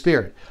realm of the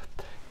Spirit.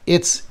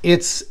 It's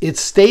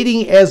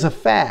stating as a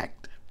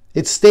fact.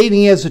 It's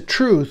stating as a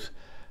truth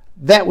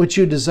that which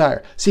you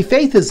desire. See,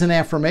 faith is an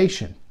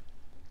affirmation.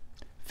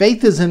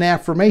 Faith is an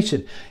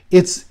affirmation.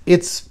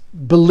 It's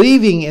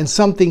believing in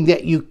something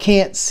that you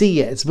can't see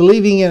yet. It's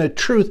believing in a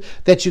truth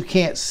that you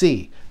can't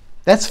see.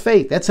 That's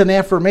faith. That's an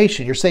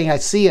affirmation. You're saying, I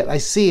see it. I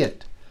see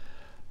it.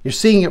 You're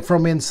seeing it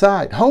from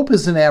inside. Hope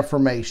is an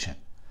affirmation.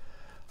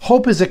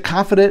 Hope is a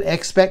confident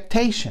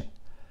expectation.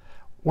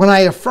 When I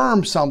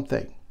affirm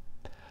something,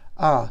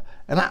 and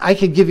I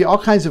could give you all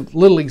kinds of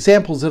little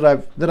examples that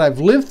I've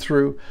lived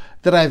through,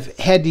 that I've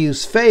had to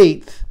use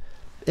faith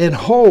and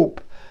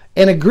hope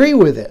and agree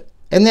with it.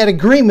 And that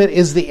agreement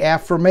is the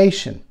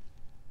affirmation.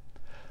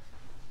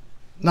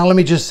 Now let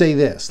me just say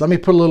this. Let me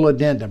put a little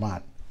addendum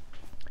on.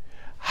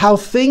 How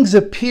things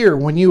appear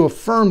when you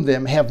affirm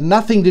them have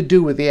nothing to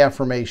do with the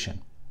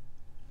affirmation.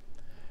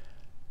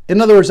 In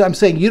other words, I'm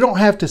saying you don't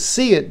have to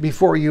see it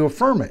before you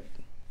affirm it.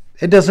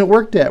 It doesn't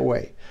work that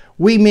way.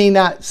 We may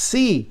not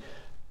see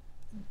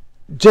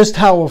just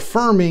how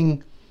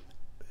affirming,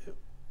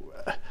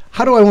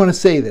 how do I want to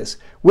say this?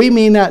 We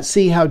may not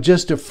see how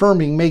just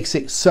affirming makes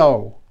it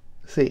so.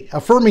 See,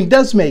 affirming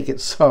does make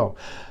it so.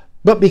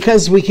 But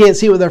because we can't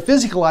see it with our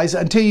physical eyes,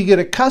 until you get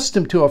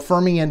accustomed to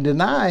affirming and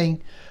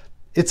denying,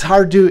 it's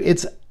hard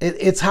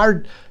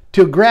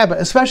to grab it,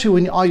 especially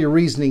when all your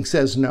reasoning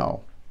says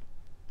no.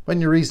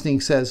 When your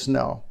reasoning says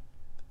no.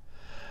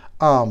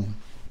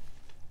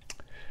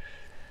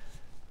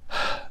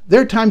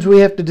 There are times we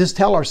have to just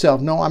tell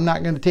ourselves, no, I'm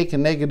not going to take a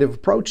negative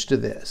approach to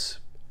this.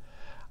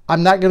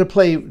 I'm not going to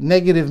play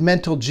negative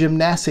mental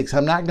gymnastics.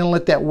 I'm not going to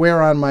let that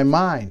wear on my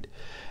mind.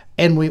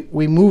 And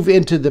we move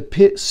into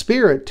the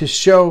Spirit to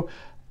show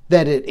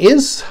that it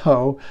is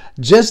so,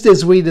 just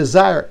as we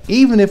desire,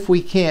 even if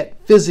we can't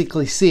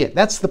physically see it.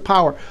 That's the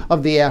power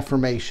of the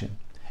affirmation.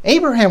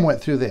 Abraham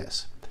went through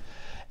this.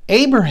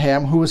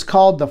 Abraham, who was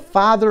called the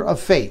father of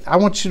faith. I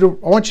want you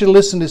to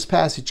listen to this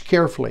passage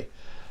carefully.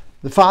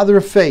 The father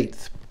of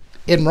faith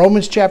in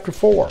Romans chapter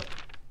 4.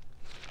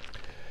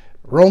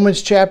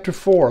 Romans chapter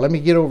 4. Let me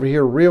get over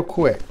here real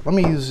quick. Let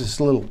me use this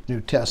little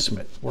New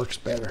Testament. Works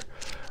better.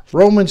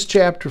 Romans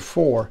chapter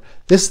 4.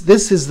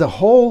 This is the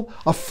whole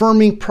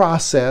affirming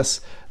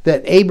process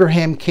that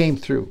Abraham came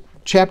through.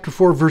 Chapter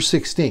 4, verse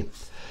 16.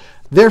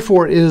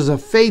 Therefore, it is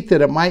of faith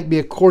that it might be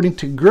according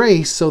to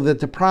grace, so that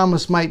the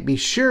promise might be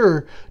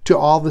sure to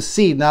all the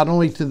seed, not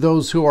only to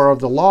those who are of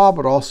the law,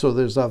 but also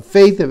there's a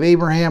faith of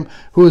Abraham,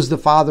 who is the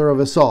father of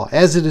us all,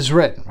 as it is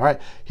written. All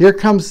right, here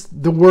comes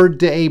the word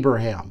to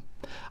Abraham.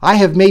 I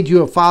have made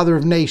you a father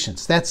of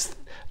nations. That's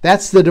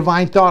the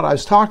divine thought I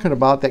was talking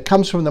about that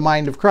comes from the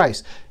mind of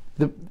Christ.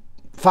 The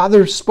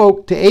Father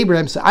spoke to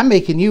Abraham, said, I'm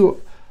making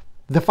you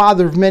the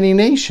father of many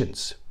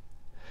nations,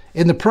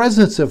 in the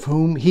presence of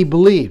whom he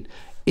believed.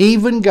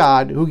 Even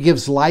God, who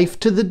gives life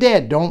to the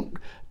dead. Don't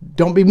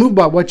be moved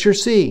by what you're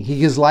seeing. He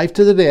gives life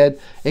to the dead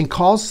and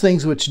calls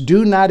things which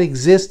do not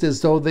exist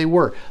as though they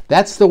were.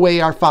 That's the way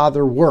our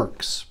Father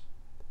works.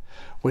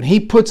 When he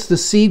puts the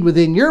seed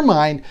within your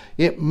mind,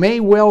 it may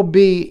well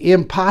be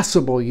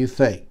impossible, you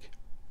think.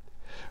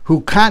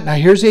 Now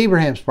here's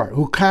Abraham's part.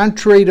 Who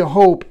contrary to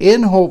hope,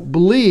 in hope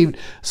believed,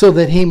 so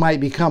that he might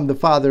become the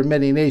father of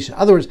many nations.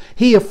 In other words,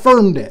 he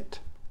affirmed it.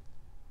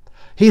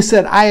 He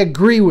said, I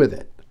agree with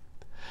it.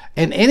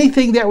 And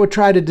anything that would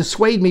try to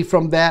dissuade me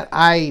from that,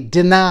 I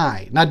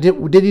deny. Now,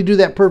 did he do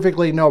that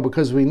perfectly? No,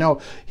 because we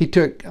know he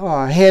took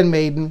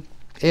handmaiden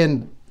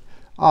and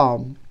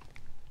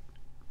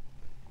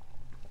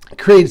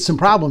created some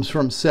problems for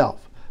himself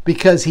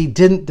because he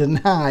didn't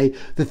deny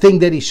the thing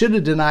that he should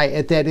have denied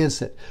at that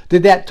instant.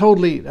 Did that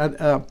totally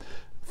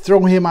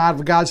throw him out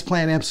of God's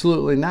plan?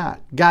 Absolutely not.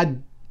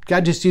 God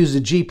just used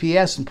the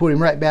GPS and put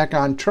him right back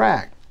on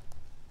track.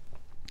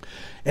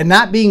 And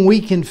not being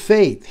weak in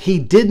faith, he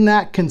did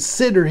not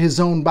consider his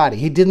own body.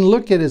 He didn't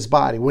look at his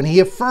body when he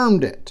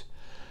affirmed it.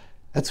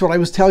 That's what I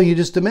was telling you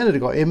just a minute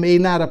ago. It may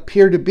not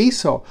appear to be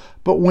so,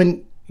 but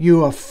when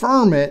you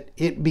affirm it,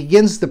 it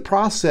begins the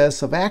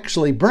process of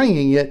actually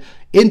bringing it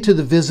into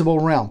the visible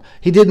realm.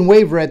 He didn't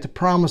waver at the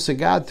promise of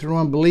God through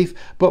unbelief,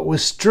 but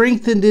was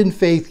strengthened in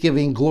faith,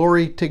 giving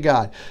glory to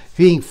God,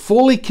 being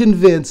fully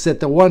convinced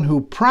that the one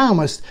who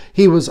promised,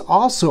 he was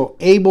also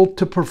able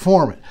to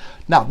perform it.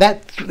 Now,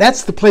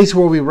 that's the place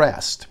where we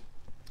rest,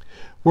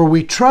 where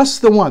we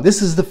trust the one.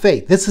 This is the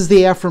faith. This is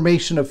the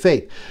affirmation of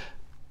faith.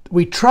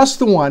 We trust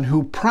the one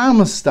who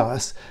promised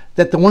us,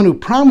 that the one who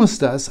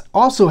promised us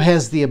also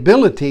has the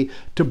ability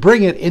to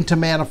bring it into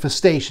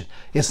manifestation.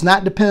 It's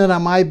not dependent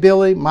on my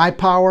ability, my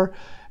power.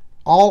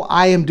 All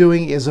I am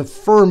doing is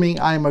affirming,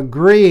 I'm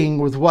agreeing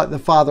with what the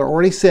Father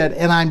already said,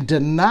 and I'm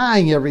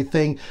denying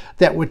everything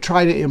that would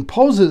try to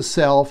impose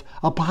itself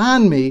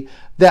upon me,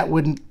 that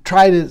would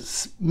try to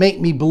make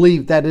me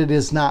believe that it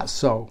is not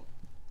so.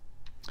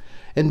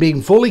 And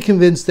being fully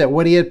convinced that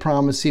what he had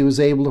promised he was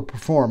able to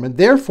perform, and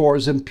therefore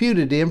is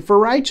imputed to him for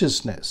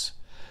righteousness.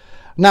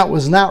 Now it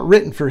was not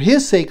written for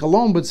his sake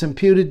alone, but it's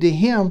imputed to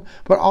him,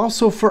 but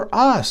also for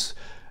us,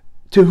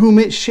 to whom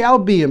it shall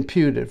be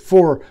imputed.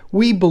 For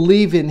we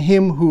believe in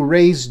him who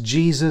raised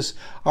Jesus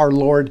our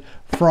Lord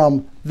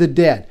from the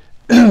dead.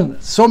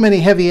 So many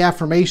heavy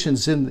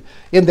affirmations in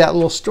that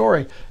little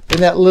story,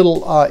 in that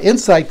little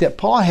insight that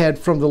Paul had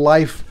from the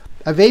life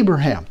of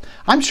Abraham.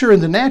 I'm sure in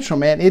the natural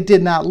man, it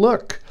did not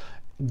look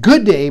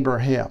good to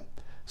Abraham.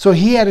 So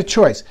he had a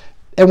choice.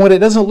 And when it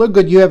doesn't look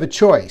good, you have a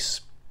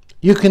choice.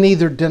 You can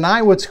either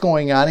deny what's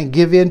going on and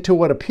give in to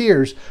what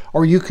appears,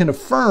 or you can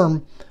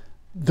affirm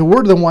the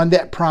word of the one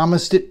that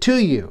promised it to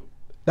you.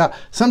 Now,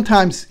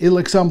 sometimes it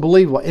looks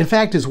unbelievable. In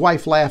fact, his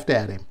wife laughed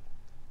at him.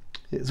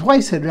 His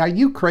wife said, are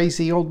you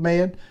crazy, old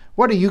man?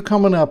 What are you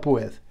coming up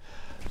with?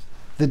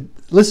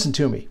 Listen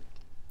to me.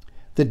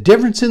 The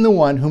difference in the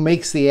one who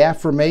makes the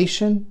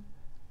affirmation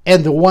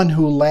and the one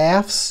who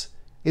laughs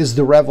is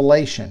the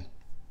revelation.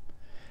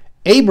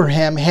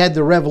 Abraham had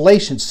the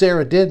revelation,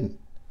 Sarah didn't.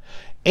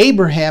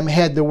 Abraham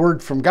had the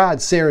word from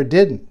God, Sarah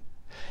didn't.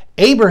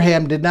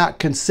 Abraham did not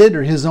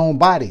consider his own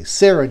body,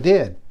 Sarah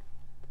did.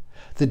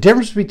 The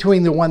difference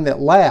between the one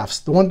that laughs,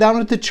 the one down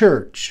at the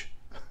church,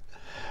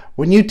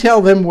 when you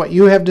tell them what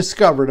you have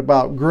discovered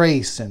about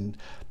grace and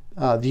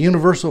the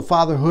universal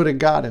fatherhood of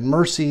God and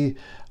mercy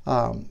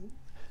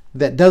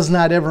that does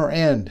not ever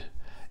end,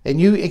 and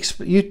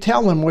you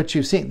tell them what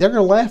you've seen, they're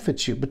going to laugh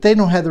at you, but they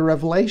don't have the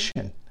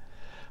revelation.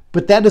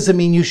 But that doesn't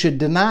mean you should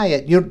deny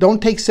it. You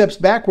don't take steps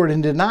backward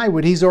and deny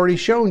what he's already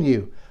shown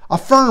you.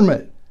 Affirm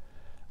it.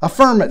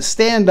 Affirm it.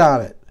 Stand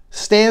on it.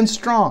 Stand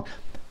strong.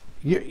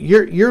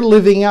 You're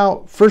living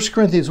out 1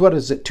 Corinthians, what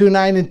is it,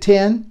 2:9 and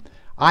 10?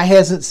 Eye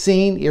hasn't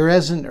seen, ear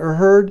hasn't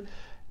heard,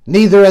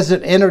 neither has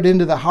it entered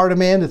into the heart of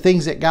man the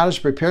things that God has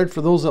prepared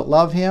for those that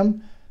love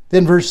him.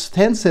 Then verse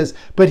 10 says,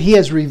 but he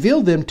has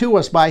revealed them to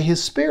us by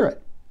his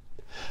Spirit.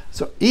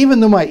 So even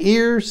though my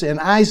ears and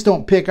eyes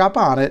don't pick up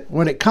on it,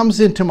 when it comes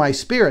into my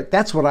spirit,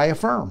 that's what I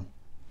affirm.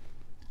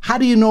 How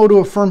do you know to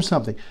affirm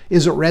something?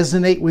 Does it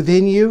resonate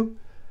within you?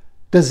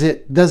 Does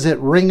it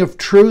ring of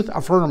truth?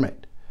 Affirm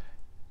it.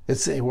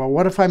 It's, well,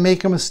 what if I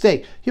make a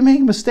mistake? You make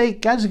a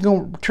mistake, God's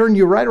going to turn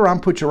you right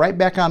around, put you right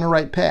back on the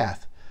right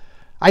path.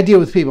 I deal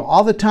with people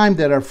all the time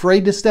that are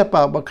afraid to step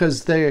out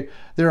because they're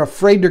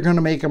afraid they're going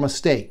to make a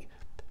mistake.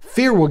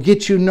 Fear will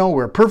get you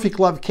nowhere. Perfect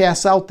love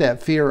casts out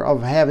that fear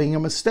of having a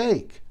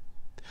mistake.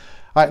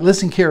 All right,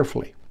 listen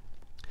carefully.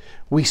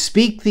 We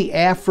speak the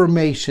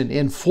affirmation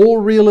in full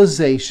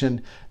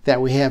realization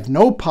that we have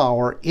no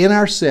power in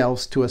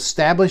ourselves to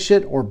establish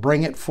it or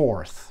bring it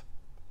forth.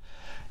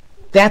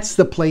 That's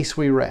the place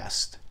we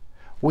rest.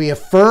 We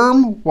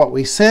affirm what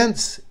we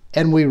sense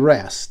and we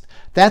rest.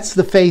 That's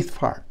the faith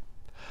part.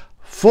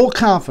 Full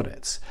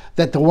confidence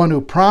that the one who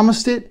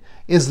promised it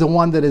is the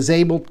one that is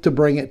able to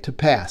bring it to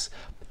pass.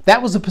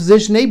 That was a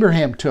position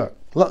Abraham took.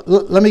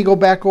 Let me go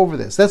back over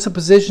this. That's a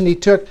position he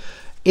took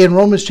in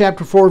Romans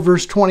chapter 4,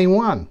 verse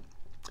 21.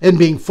 And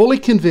being fully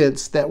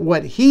convinced that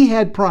what he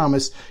had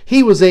promised,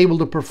 he was able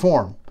to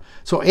perform.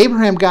 So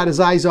Abraham got his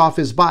eyes off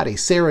his body.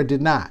 Sarah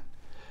did not.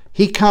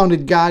 He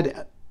counted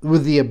God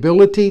with the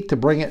ability to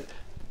bring it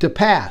to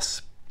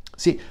pass.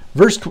 See,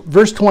 verse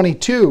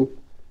 22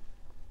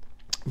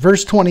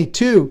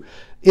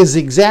 is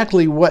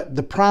exactly what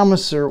the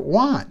promiser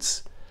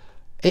wants.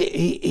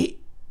 He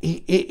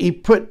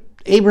put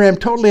Abraham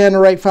totally on the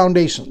right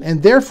foundation,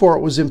 and therefore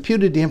it was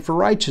imputed to him for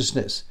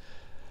righteousness.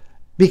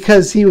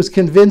 Because he was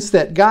convinced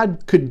that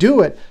God could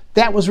do it,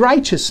 that was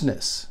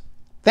righteousness.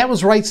 That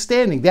was right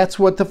standing. That's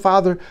what the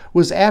Father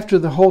was after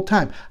the whole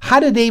time.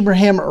 How did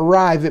Abraham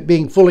arrive at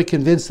being fully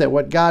convinced that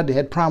what God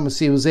had promised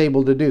he was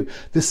able to do?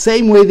 The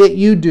same way that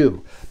you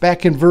do.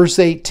 Back in verse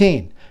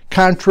 18.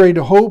 Contrary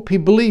to hope, he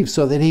believed,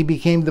 so that he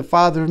became the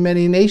father of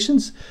many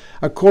nations.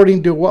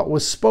 According to what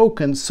was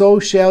spoken, so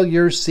shall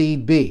your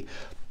seed be.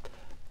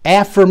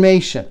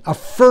 Affirmation,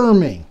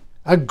 affirming,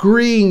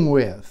 agreeing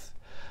with,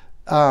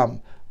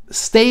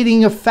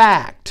 stating a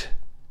fact,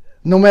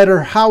 no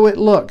matter how it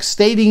looks,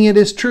 stating it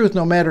as truth,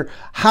 no matter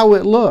how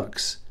it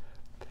looks,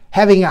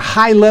 having a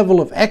high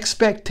level of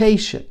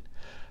expectation.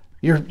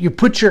 You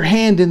put your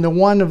hand in the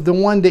one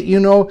that you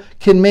know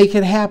can make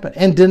it happen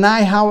and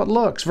deny how it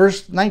looks.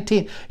 Verse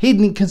 19, he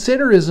didn't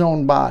consider his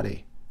own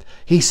body.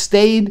 He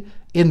stayed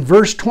in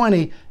verse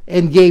 20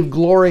 and gave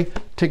glory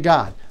to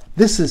God.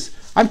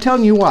 I'm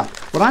telling you what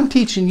I'm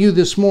teaching you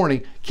this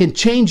morning can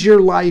change your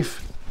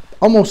life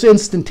almost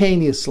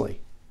instantaneously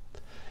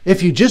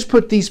if you just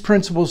put these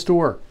principles to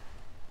work.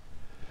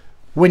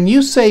 When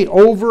you say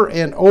over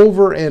and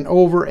over and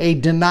over a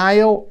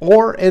denial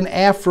or an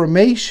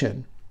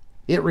affirmation,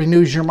 it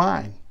renews your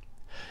mind.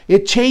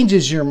 It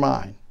changes your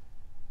mind.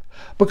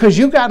 Because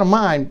you've got a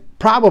mind,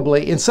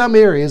 probably in some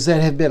areas,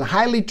 that have been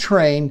highly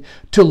trained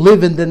to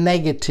live in the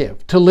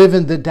negative, to live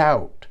in the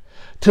doubt,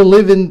 to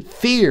live in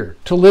fear,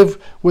 to live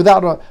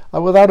without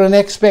an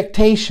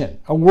expectation,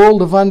 a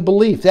world of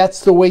unbelief.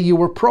 That's the way you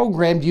were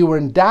programmed. You were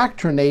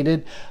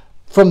indoctrinated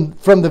from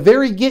the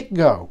very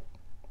get-go,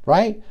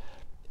 right?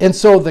 And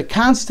so the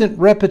constant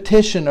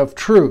repetition of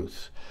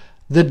truth,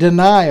 the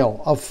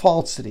denial of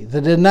falsity,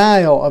 the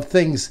denial of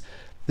things,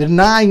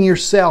 denying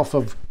yourself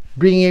of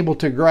being able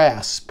to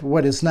grasp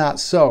what is not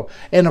so,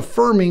 and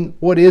affirming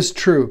what is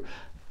true.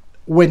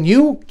 When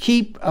you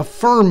keep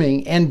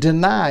affirming and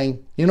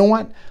denying, you know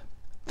what?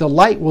 The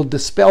light will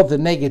dispel the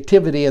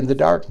negativity and the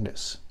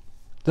darkness.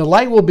 The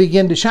light will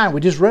begin to shine.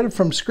 We just read it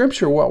from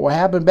Scripture, what will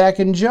happen back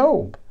in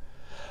Job.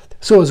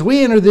 So as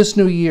we enter this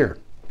new year,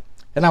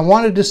 and I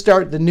wanted to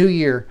start the new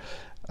year,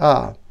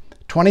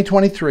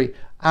 2023,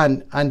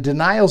 on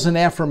denials and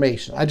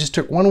affirmations. I just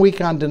took 1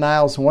 week on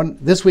denials and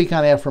this week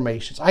on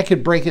affirmations. I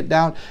could break it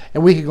down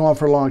and we could go on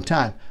for a long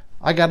time.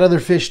 I got other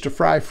fish to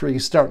fry for you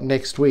starting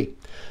next week.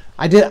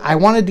 I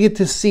wanted to get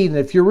this seed, and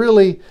if it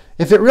really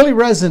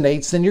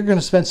resonates, then you're going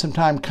to spend some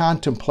time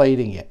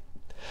contemplating it.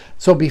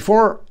 So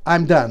before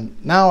I'm done,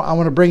 now I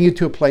want to bring you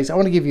to a place. I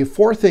want to give you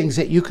 4 things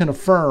that you can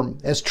affirm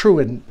as true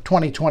in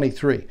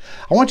 2023.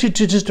 I want you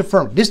to just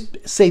affirm.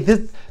 Just say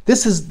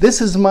this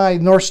is my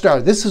North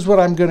Star. This is what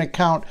I'm going to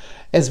count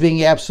as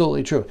being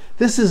absolutely true.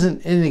 This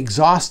isn't an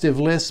exhaustive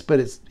list, but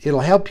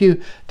it'll help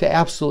you to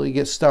absolutely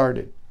get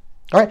started.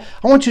 All right,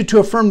 I want you to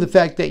affirm the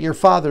fact that your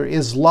Father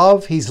is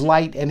love, He's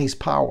light, and He's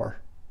power.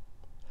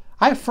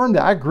 I affirm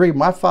that. I agree.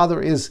 My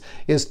Father is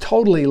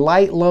totally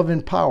light, love,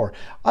 and power. In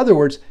other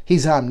words,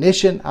 He's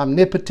omniscient,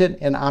 omnipotent,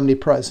 and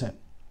omnipresent.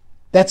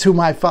 That's who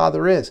my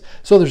Father is.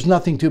 So there's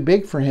nothing too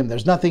big for Him.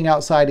 There's nothing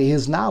outside of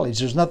His knowledge.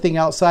 There's nothing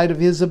outside of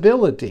His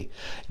ability.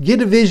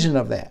 Get a vision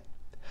of that.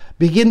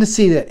 Begin to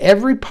see that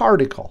every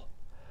particle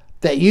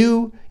that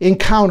you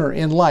encounter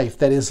in life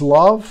that is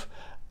love,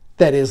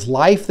 that is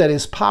life, that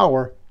is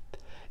power,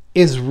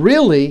 is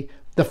really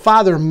the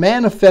Father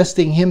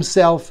manifesting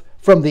Himself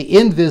from the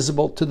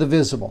invisible to the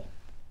visible.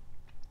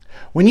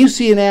 When you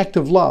see an act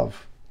of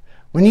love,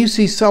 when you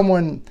see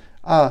someone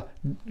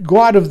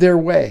go out of their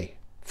way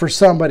for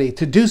somebody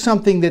to do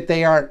something that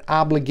they aren't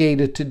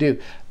obligated to do.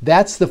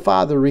 That's the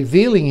Father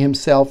revealing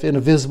himself in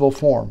a visible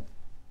form.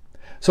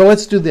 So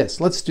let's do this.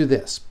 Let's do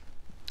this.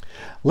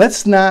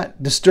 Let's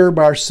not disturb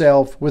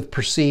ourselves with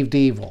perceived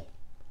evil.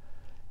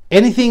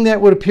 Anything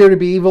that would appear to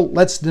be evil,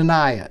 let's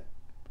deny it.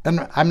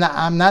 And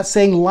I'm not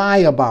saying lie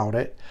about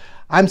it.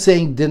 I'm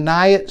saying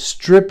deny it,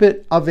 strip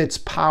it of its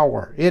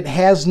power. It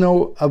has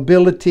no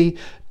ability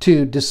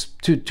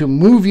to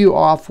move you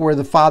off where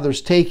the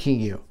Father's taking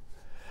you.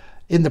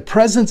 In the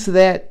presence of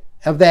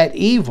that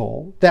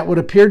evil, that would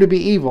appear to be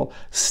evil,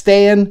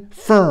 stand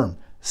firm,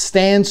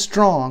 stand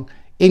strong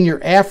in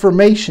your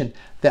affirmation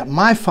that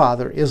my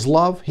Father is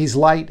love, he's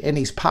light, and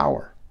he's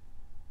power.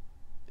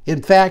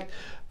 In fact,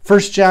 1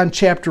 John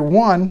chapter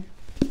 1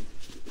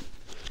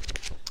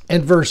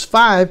 and verse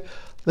 5,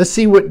 let's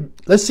see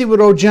what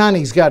old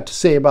Johnny's got to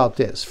say about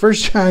this. 1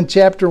 John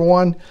chapter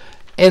 1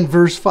 and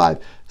verse 5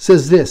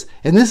 says this,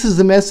 "And this is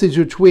the message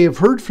which we have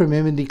heard from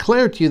him and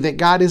declare to you, that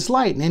God is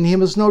light, and in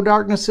him is no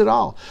darkness at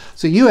all."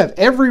 So you have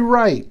every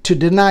right to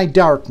deny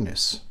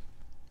darkness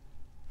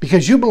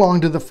because you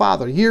belong to the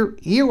Father.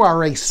 You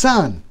are a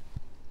son.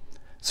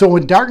 So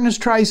when darkness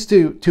tries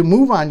to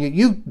move on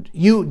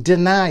you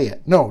deny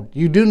it. No,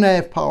 you do not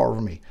have power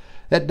over me.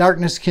 That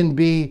darkness can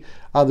be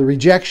the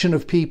rejection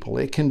of people.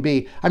 It can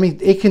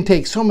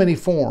take so many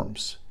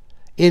forms.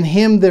 In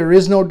him there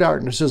is no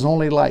darkness, there's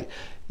only light.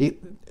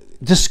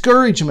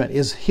 Discouragement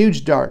is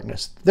huge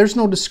darkness. There's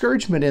no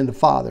discouragement in the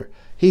Father.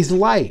 He's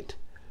light.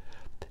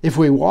 If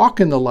we walk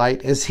in the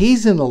light as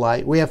he's in the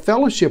light, we have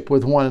fellowship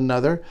with one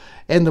another,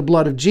 and the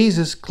blood of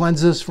Jesus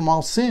cleanses us from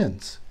all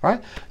sins.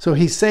 Right? So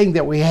he's saying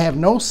that we have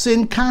no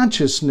sin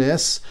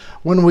consciousness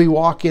when we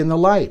walk in the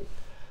light.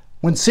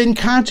 When sin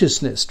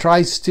consciousness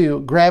tries to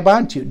grab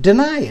onto you,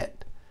 deny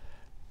it.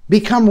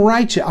 Become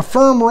righteous,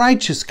 affirm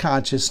righteous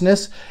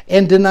consciousness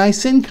and deny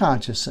sin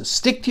consciousness.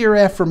 Stick to your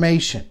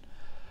affirmation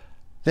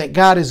that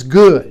God is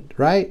good,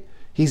 right?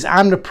 He's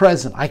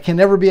omnipresent. I can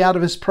never be out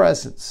of his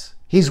presence.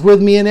 He's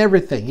with me in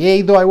everything.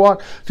 Yea, though I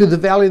walk through the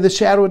valley of the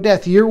shadow of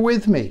death, you're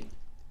with me.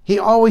 He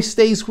always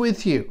stays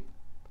with you.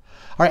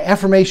 All right,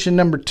 affirmation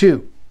number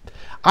 2.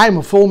 I am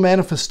a full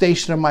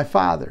manifestation of my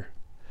Father.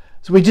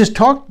 So we just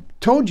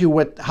told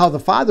you how the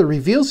Father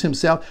reveals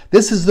himself.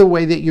 This is the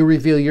way that you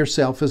reveal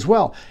yourself as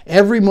well.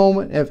 Every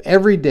moment of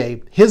every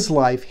day, his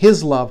life,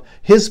 his love,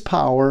 his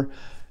power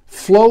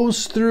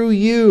flows through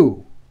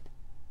you.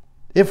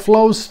 It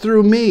flows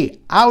through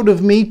me, out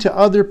of me to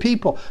other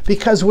people,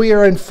 because we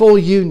are in full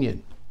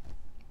union.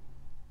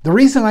 The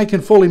reason I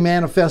can fully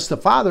manifest the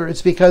Father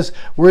is because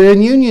we're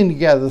in union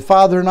together. The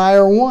Father and I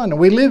are one, and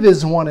we live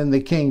as one in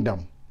the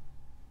kingdom.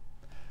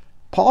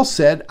 Paul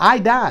said, I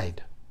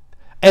died,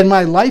 and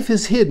my life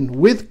is hidden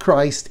with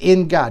Christ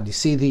in God. You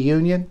see the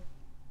union?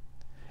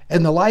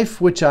 And the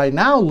life which I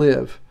now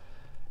live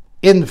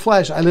in the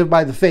flesh, I live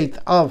by the faith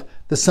of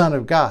the Son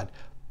of God.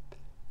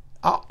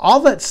 All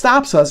that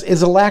stops us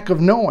is a lack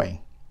of knowing.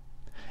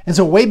 And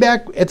so way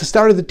back at the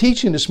start of the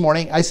teaching this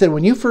morning, I said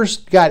when you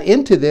first got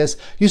into this,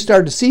 you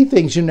started to see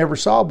things you never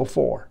saw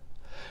before.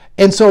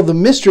 And so the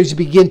mysteries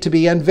begin to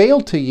be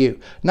unveiled to you.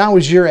 Now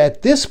as you're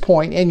at this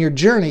point in your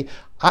journey,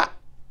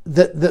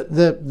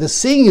 the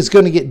seeing is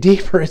going to get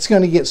deeper. It's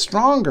going to get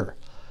stronger.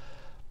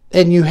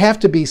 And you have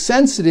to be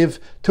sensitive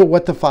to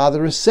what the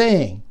Father is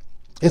saying.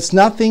 It's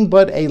nothing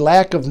but a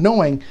lack of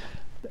knowing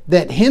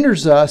that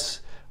hinders us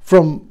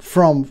from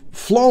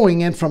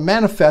flowing and from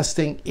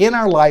manifesting in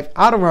our life,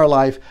 out of our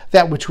life,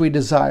 that which we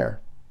desire.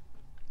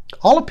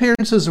 All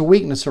appearances of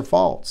weakness are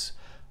false.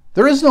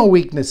 There is no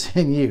weakness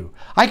in you.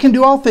 I can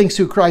do all things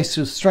through Christ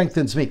who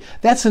strengthens me.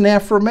 That's an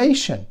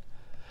affirmation.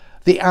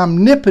 The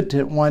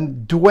omnipotent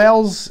one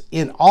dwells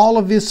in all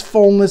of his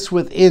fullness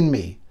within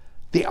me.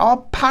 The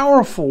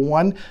all-powerful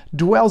one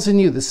dwells in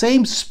you. The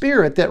same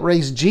Spirit that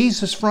raised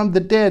Jesus from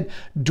the dead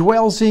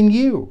dwells in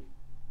you.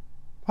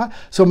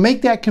 So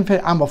make that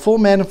confession. I'm a full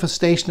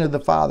manifestation of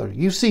the Father.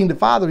 You've seen the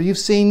Father. You've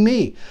seen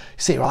me. You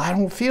say, well, I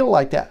don't feel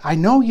like that. I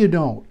know you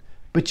don't.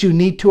 But you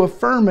need to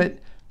affirm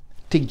it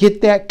to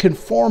get that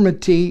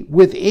conformity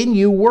within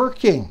you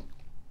working.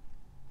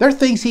 There are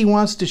things he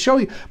wants to show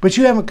you, but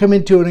you haven't come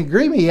into an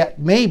agreement yet,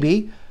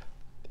 maybe,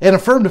 and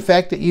affirm the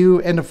fact that you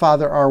and the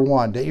Father are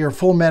one, that you're a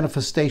full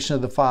manifestation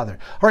of the Father.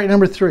 All right,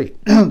 number 3.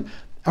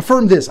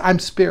 Affirm this. I'm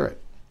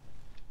Spirit.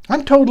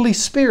 I'm totally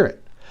Spirit.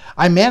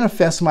 I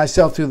manifest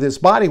myself through this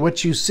body.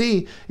 What you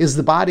see is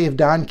the body of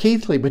Don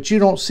Keithley, but you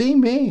don't see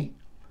me.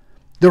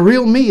 The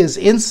real me is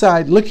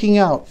inside looking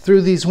out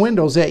through these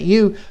windows at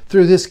you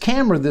through this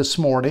camera this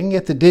morning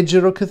at the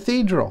Digital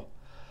Cathedral.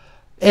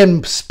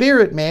 And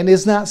Spirit, man,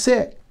 is not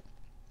sick.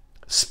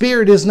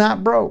 Spirit is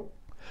not broke.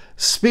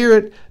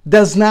 Spirit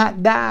does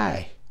not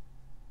die.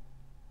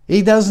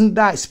 He doesn't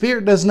die.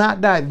 Spirit does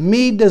not die.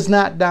 Me does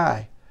not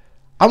die.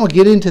 I'm going to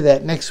get into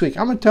that next week.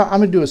 I'm going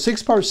to do a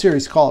 6-part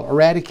series called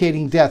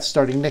Eradicating Death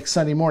starting next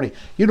Sunday morning.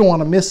 You don't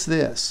want to miss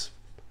this.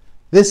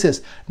 This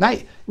is,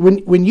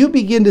 when you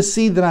begin to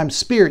see that I'm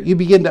Spirit, you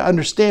begin to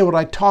understand what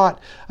I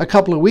taught a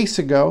couple of weeks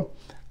ago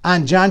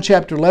On John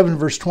chapter 11,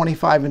 verse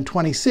 25 and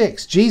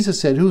 26, Jesus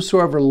said,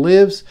 whoever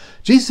believes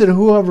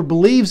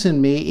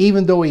in me,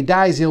 even though he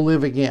dies, he'll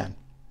live again.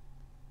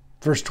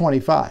 Verse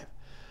 25. In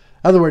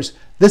other words,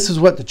 this is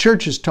what the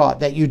church has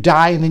taught, that you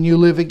die and then you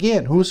live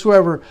again.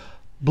 Whosoever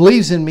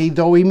believes in me,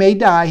 though he may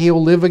die, he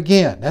will live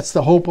again. That's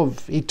the hope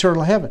of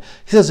eternal heaven.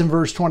 He says in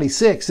verse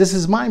 26, this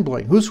is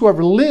mind-blowing.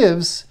 Whosoever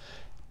lives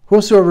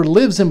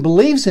and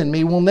believes in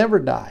me will never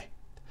die.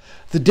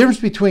 The difference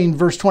between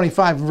verse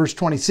 25 and verse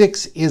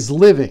 26 is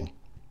living.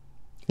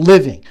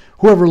 Living.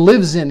 Whoever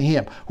lives in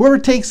him. Whoever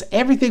takes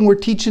everything we're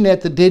teaching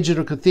at the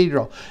Digital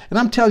Cathedral. And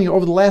I'm telling you,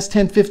 over the last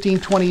 10, 15,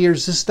 20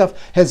 years, this stuff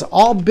has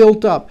all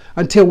built up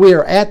until we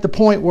are at the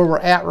point where we're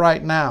at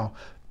right now.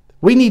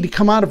 We need to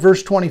come out of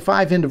verse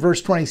 25 into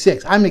verse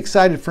 26. I'm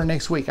excited for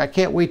next week. I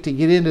can't wait to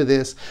get into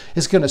this.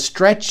 It's going to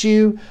stretch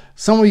you.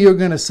 Some of you are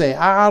going to say,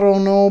 I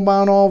don't know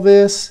about all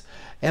this.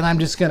 And I'm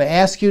just going to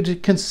ask you to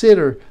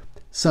consider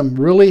some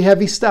really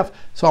heavy stuff.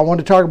 So I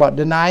want to talk about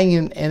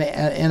denying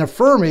and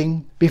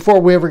affirming before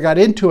we ever got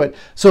into it,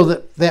 so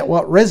that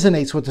what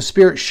resonates, what the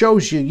Spirit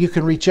shows you, you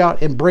can reach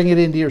out and bring it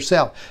into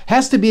yourself.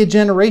 Has to be a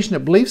generation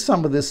that believes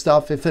some of this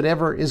stuff if it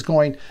ever is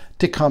going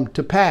to come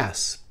to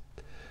pass.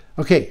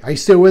 Okay, are you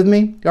still with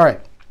me? All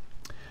right.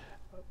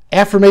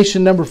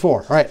 Affirmation number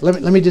 4. All right,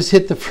 let me just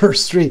hit the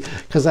first 3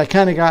 because I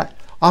kind of got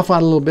off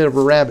on a little bit of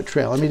a rabbit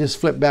trail. Let me just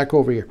flip back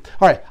over here.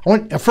 All right, I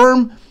want to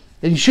affirm.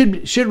 And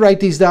you should write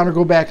these down or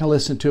go back and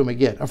listen to them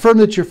again. Affirm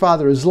that your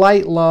Father is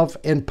light, love,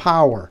 and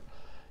power.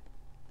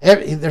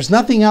 There's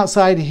nothing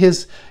outside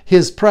his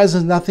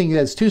presence, nothing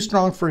that's too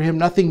strong for him,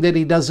 nothing that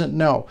he doesn't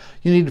know.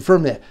 You need to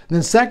affirm that. And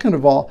then second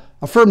of all,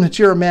 affirm that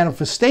you're a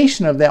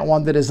manifestation of that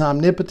one that is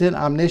omnipotent,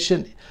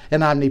 omniscient,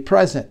 and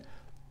omnipresent.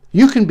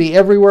 You can be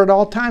everywhere at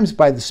all times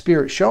by the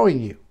Spirit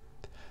showing you.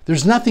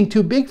 There's nothing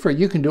too big for you.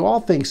 You can do all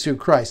things through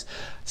Christ.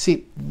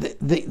 See,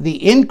 the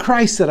in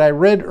Christ that I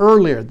read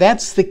earlier,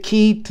 that's the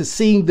key to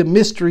seeing the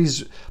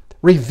mysteries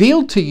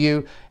revealed to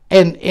you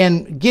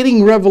and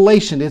getting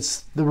revelation.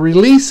 It's the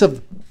release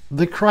of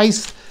the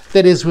Christ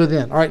that is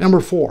within. All right, number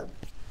 4.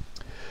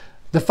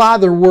 The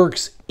Father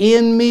works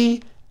in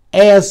me,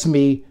 as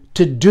me,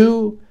 to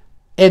do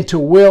and to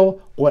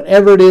will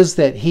whatever it is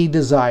that he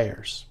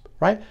desires.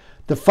 Right?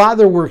 The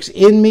Father works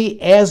in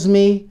me, as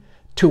me,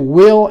 to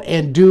will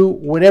and do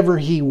whatever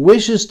he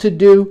wishes to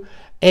do,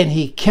 and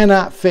he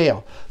cannot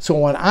fail. So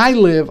when I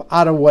live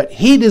out of what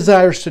he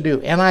desires to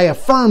do, and I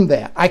affirm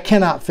that, I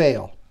cannot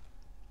fail.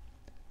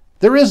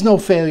 There is no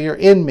failure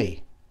in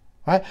me.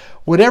 Right?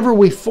 Whatever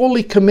we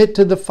fully commit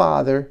to the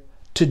Father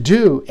to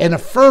do and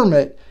affirm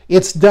it,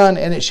 it's done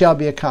and it shall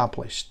be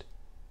accomplished.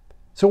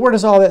 So where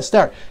does all that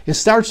start? It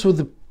starts with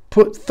the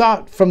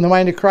thought from the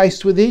mind of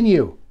Christ within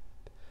you.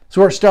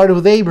 So where it started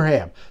with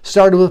Abraham,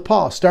 started with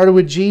Paul, started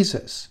with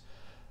Jesus.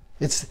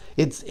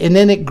 And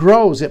then it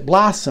grows, it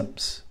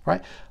blossoms,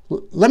 right?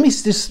 Let me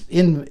just,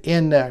 kind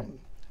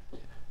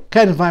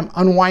of I'm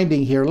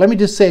unwinding here, let me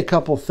just say a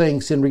couple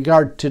things in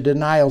regard to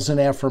denials and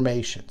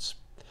affirmations.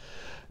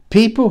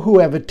 People who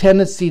have a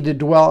tendency to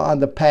dwell on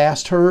the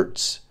past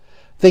hurts,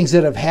 things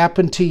that have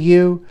happened to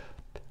you,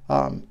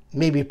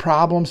 maybe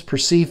problems,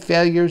 perceived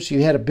failures,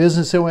 you had a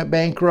business that went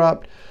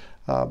bankrupt,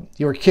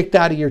 you were kicked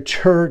out of your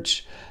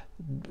church,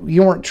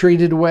 you weren't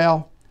treated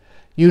well.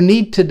 You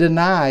need to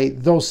deny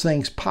those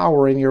things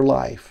power in your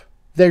life.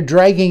 They're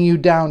dragging you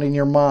down in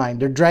your mind.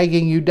 They're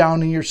dragging you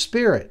down in your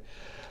spirit.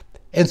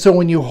 And so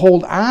when you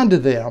hold on to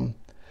them,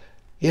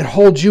 it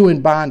holds you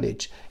in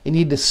bondage. You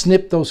need to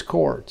snip those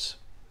cords.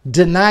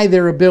 Deny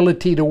their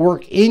ability to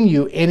work in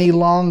you any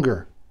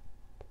longer.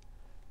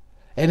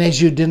 And as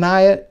you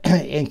deny it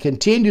and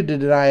continue to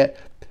deny it,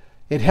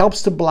 it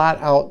helps to blot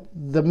out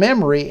the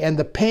memory and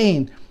the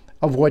pain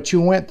of what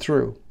you went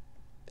through.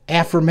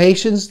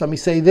 Affirmations, let me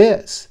say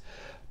this.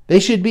 They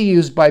should be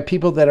used by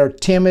people that are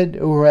timid,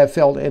 who have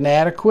felt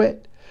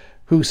inadequate,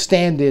 who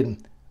stand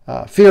in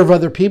fear of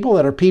other people,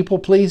 that are people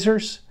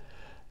pleasers.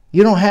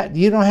 You don't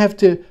have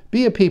to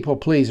be a people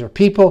pleaser.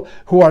 People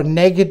who are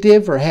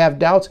negative or have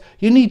doubts,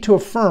 you need to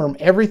affirm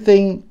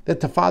everything that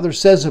the Father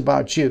says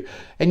about you.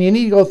 And you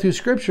need to go through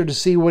Scripture to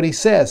see what he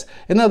says.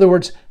 In other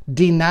words,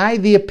 deny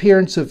the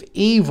appearance of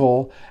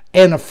evil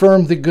and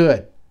affirm the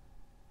good.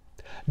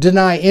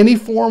 Deny any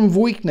form of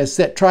weakness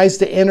that tries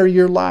to enter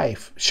your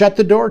life. Shut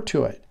the door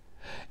to it.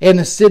 And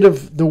instead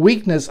of the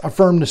weakness,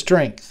 affirm the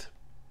strength.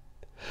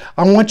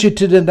 I want you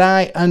to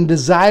deny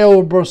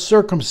undesirable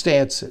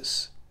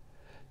circumstances.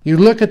 You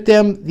look at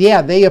them,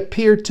 yeah, they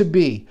appear to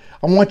be.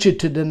 I want you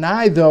to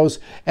deny those,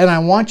 and I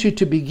want you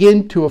to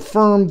begin to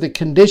affirm the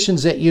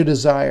conditions that you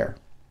desire.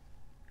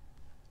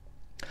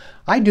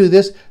 I do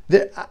this.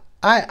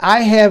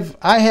 I have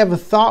a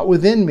thought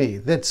within me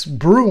that's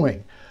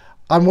brewing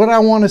on what I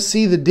want to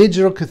see the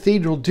Digital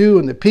Cathedral do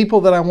and the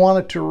people that I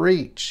want it to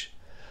reach.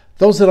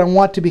 Those that I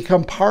want to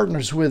become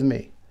partners with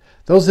me.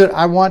 Those that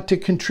I want to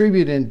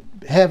contribute and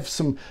have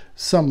some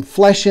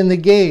flesh in the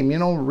game,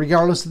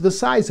 regardless of the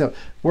size of it.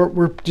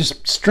 We're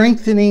just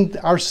strengthening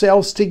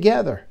ourselves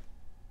together.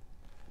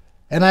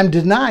 And I'm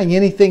denying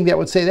anything that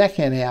would say that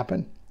can't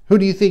happen. Who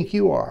do you think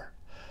you are?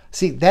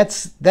 See,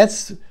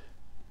 that's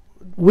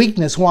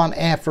weakness want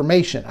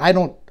affirmation. I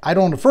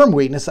don't affirm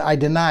weakness, I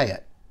deny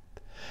it.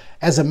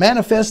 As a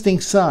manifesting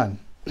son,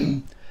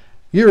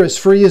 you're as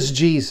free as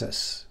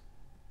Jesus.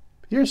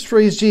 You're as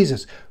free as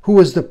Jesus, who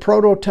was the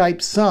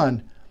prototype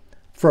son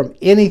from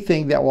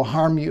anything that will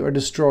harm you or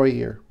destroy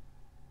you.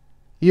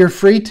 You're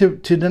free to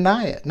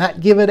deny it, not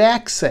give it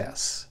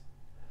access.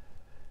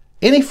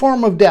 Any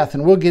form of death,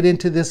 and we'll get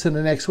into this in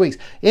the next weeks,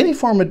 any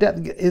form of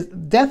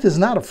death is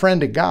not a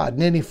friend of God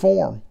in any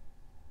form.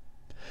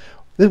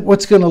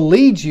 What's going to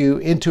lead you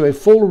into a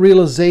full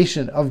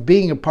realization of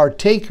being a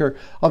partaker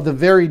of the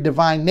very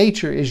divine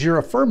nature is you're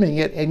affirming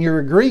it and you're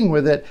agreeing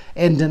with it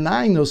and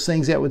denying those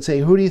things that would say,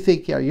 who do you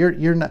think you are?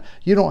 You're not,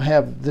 you don't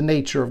have the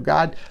nature of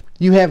God.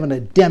 You have an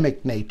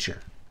Adamic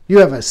nature. You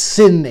have a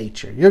sin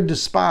nature. You're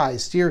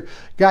despised.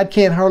 God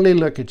can't hardly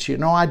look at you.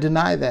 No, I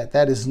deny that.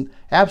 That is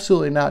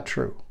absolutely not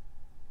true.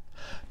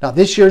 Now,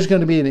 this year is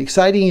going to be an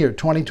exciting year,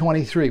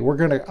 2023. We're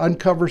going to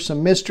uncover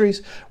some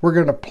mysteries. We're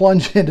going to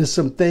plunge into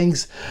some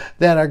things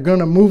that are going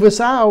to move us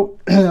out,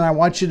 and I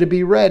want you to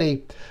be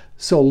ready.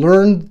 So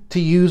learn to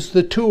use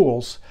the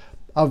tools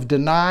of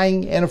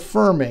denying and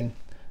affirming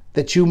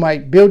that you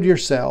might build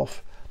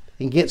yourself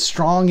and get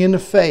strong in the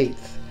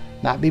faith.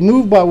 Not be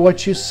moved by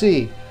what you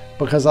see,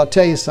 because I'll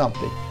tell you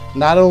something.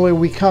 Not only are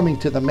we coming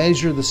to the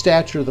measure, the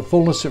stature, the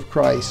fullness of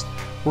Christ,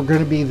 we're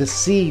going to be the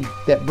seed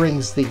that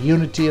brings the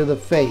unity of the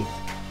faith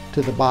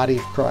to the body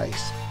of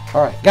Christ.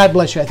 All right, God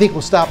bless you. I think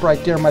we'll stop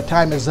right there. My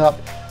time is up.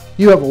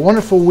 You have a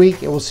wonderful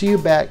week, and we'll see you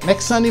back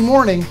next Sunday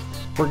morning.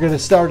 We're going to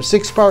start a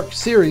 6-part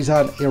series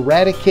on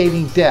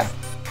eradicating death.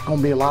 It's going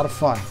to be a lot of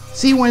fun.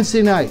 See you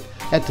Wednesday night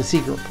at The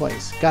Secret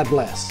Place. God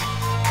bless.